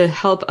to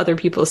help other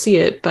people see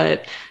it.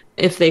 But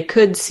if they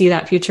could see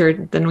that future,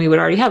 then we would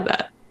already have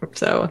that.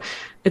 So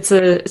it's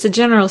a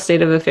general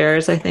state of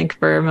affairs, I think,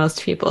 for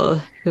most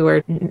people who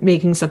are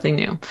making something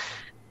new.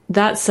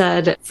 That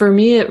said, for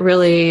me, it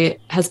really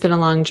has been a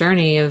long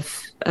journey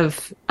of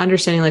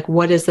understanding, like,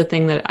 what is the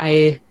thing that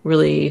I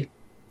really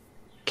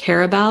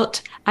care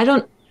about?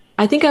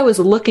 I think I was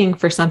looking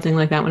for something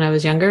like that when I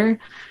was younger,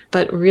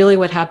 but really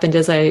what happened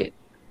is I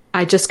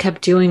just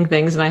kept doing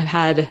things, and I've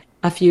had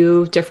a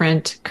few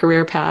different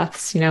career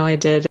paths. I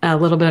did a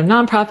little bit of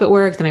nonprofit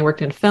work, then I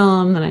worked in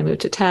film, then I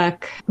moved to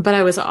tech, but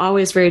I was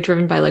always very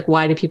driven by, like,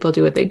 why do people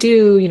do what they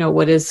do?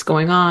 What is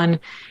going on?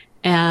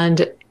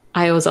 And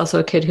I was also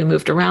a kid who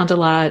moved around a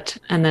lot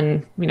and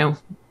then,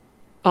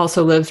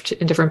 also lived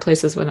in different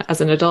places as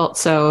an adult.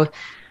 So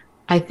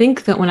I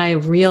think that when I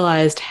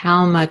realized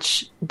how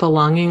much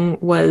belonging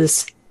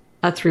was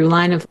a through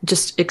line of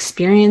just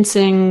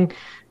experiencing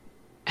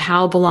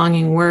how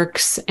belonging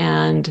works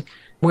and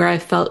where I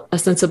felt a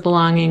sense of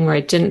belonging, where I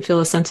didn't feel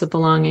a sense of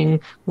belonging,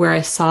 where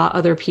I saw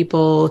other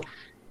people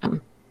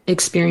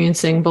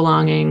experiencing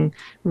belonging,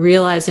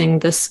 realizing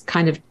this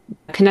kind of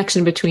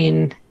connection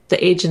between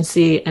the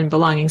agency and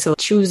belonging. So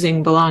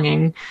choosing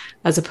belonging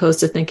as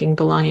opposed to thinking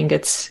belonging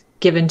gets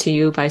given to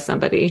you by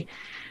somebody.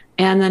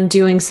 And then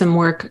doing some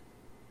work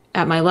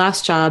at my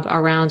last job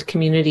around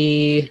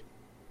community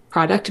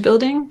product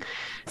building.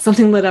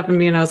 Something lit up in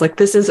me and I was like,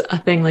 this is a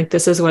thing. Like,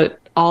 this is what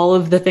all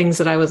of the things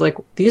that I was like,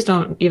 these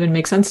don't even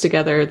make sense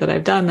together that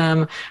I've done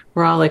them.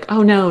 We're all like,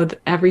 oh no,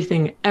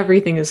 everything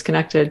is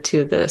connected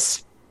to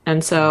this.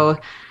 And so,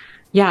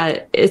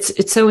 yeah,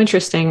 it's so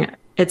interesting.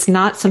 It's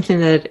not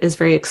something that is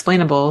very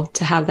explainable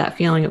to have that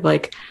feeling of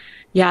like,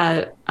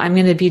 yeah, I'm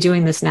going to be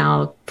doing this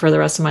now for the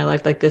rest of my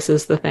life. Like, this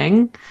is the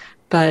thing,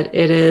 but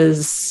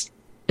it's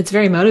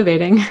very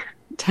motivating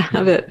to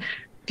have it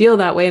feel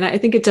that way. And I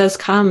think it does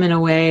come in a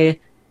way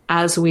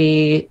as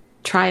we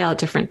try out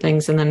different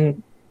things and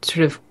then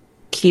sort of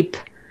keep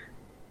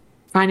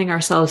finding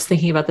ourselves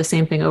thinking about the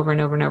same thing over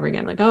and over and over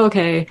again. Like, oh,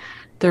 okay,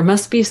 there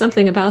must be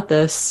something about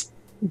this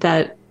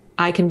that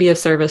I can be of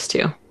service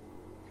to.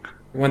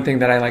 One thing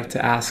that I like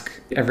to ask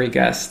every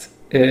guest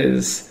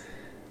is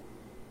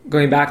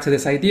going back to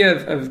this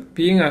idea of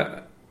being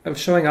of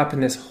showing up in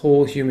this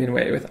whole human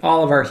way with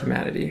all of our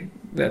humanity,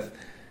 with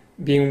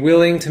being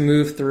willing to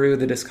move through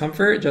the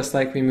discomfort, just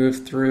like we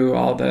move through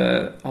all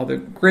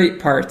the great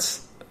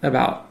parts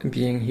about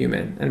being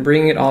human and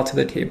bringing it all to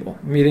the table,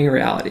 meeting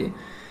reality,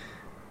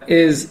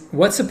 is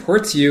what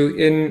supports you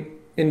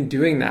in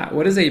doing that.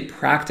 What is a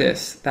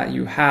practice that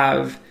you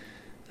have,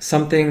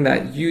 something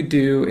that you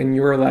do in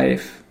your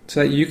life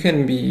so that you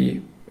can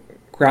be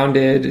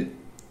grounded,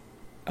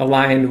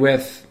 aligned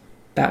with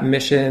that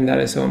mission that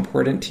is so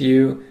important to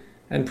you,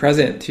 and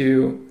present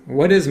to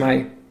what is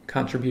my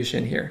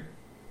contribution here?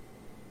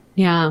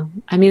 Yeah.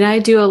 I mean, I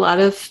do a lot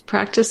of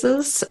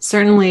practices.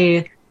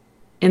 Certainly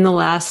in the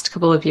last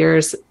couple of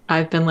years,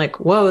 I've been like,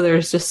 whoa,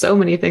 there's just so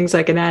many things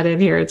I can add in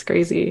here. It's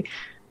crazy.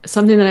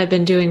 Something that I've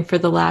been doing for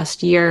the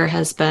last year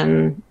has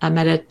been a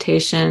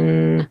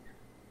meditation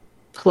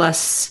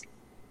plus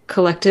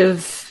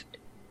collective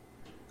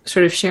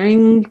sort of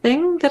sharing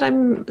thing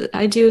that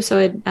I do.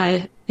 So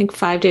I think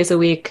 5 days a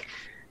week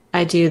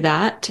I do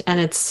that,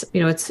 and it's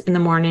in the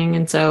morning.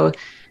 And so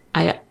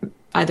I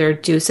either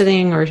do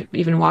sitting or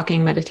even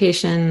walking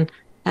meditation,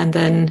 and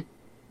then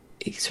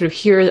sort of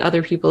hear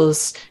other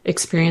people's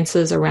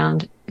experiences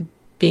around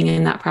being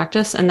in that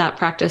practice. And that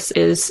practice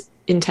is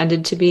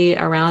intended to be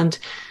around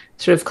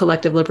sort of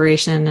collective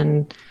liberation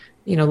and,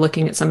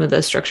 looking at some of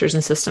the structures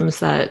and systems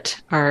that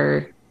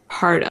are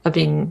part of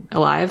being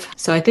alive.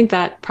 So I think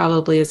that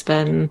probably has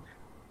been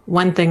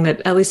one thing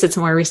that, at least it's a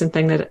more recent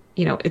thing that,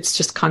 it's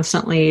just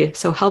constantly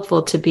so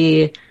helpful to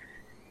be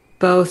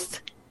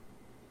both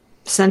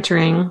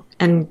centering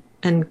and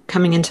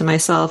coming into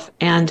myself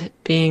and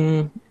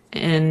being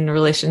in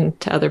relation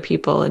to other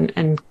people,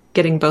 and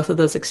getting both of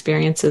those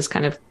experiences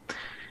kind of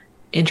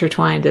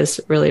intertwined is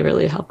really,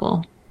 really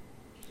helpful.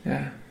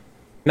 Yeah.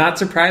 Not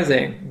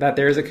surprising that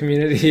there's a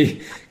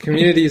community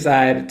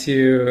side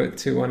to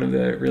one of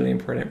the really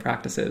important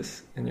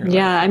practices in your life.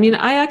 Yeah, I mean,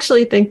 I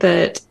actually think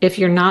that if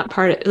you're not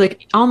part of,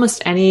 like,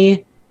 almost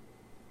any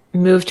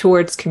move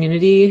towards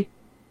community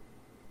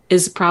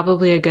is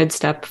probably a good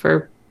step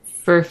for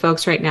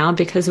folks right now,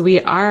 because we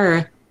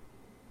are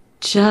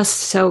just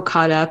so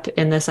caught up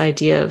in this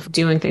idea of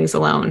doing things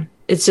alone.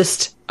 It's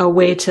just a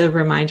way to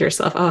remind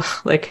yourself,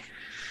 oh, like,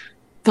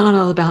 it's not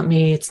all about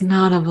me. It's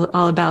not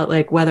all about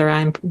like whether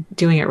I'm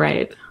doing it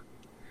right.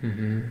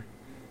 Mm-hmm.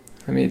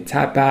 Let me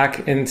tap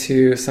back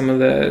into some of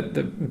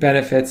the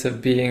benefits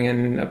of being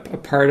in a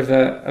part of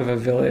a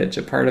village,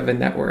 a part of a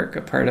network,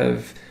 a part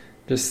of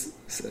just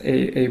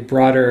a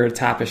broader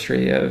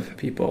tapestry of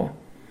people.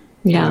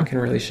 Yeah, that can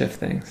really shift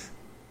things.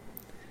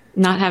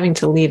 Not having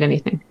to lead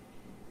anything.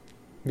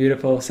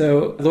 Beautiful.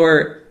 So,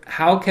 Laure,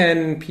 how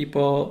can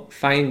people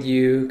find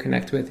you,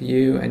 connect with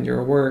you and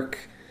your work?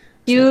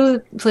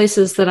 Few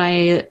places that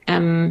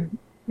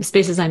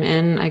spaces I'm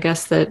in, I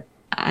guess, that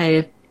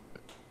I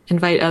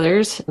invite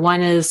others.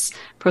 One is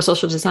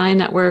Pro-Social Design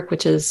Network,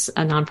 which is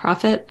a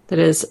nonprofit that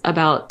is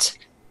about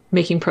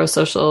making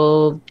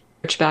pro-social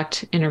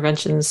church-backed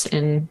interventions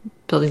in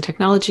building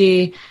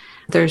technology.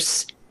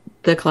 There's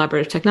the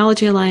Collaborative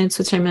Technology Alliance,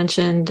 which I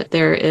mentioned.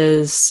 There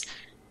is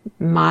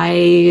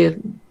I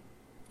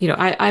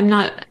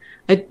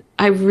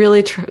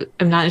really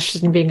am not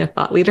interested in being a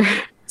thought leader.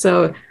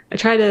 So I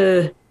try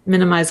to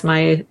minimize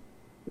my,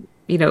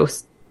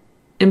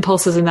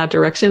 impulses in that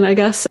direction, I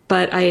guess.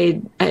 But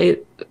I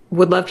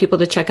would love people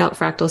to check out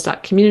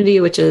fractals.community,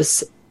 which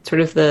is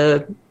sort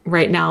of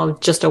right now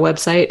just a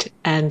website,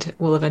 and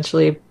will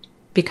eventually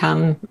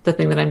become the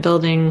thing that I'm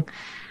building.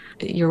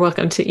 You're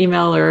welcome to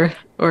email or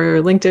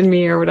LinkedIn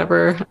me or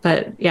whatever.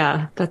 But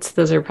yeah,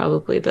 those are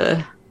probably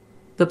the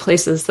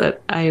places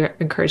that I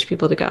encourage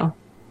people to go.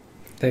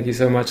 Thank you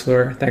so much,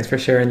 Laure. Thanks for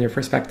sharing your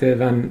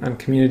perspective on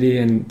community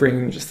and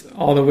bringing just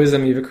all the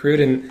wisdom you've accrued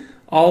and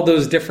all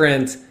those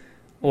different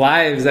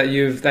lives that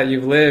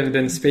you've lived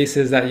and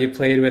spaces that you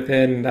played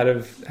within that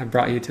have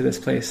brought you to this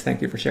place.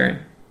 Thank you for sharing.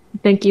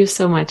 Thank you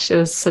so much. It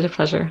was such a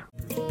pleasure.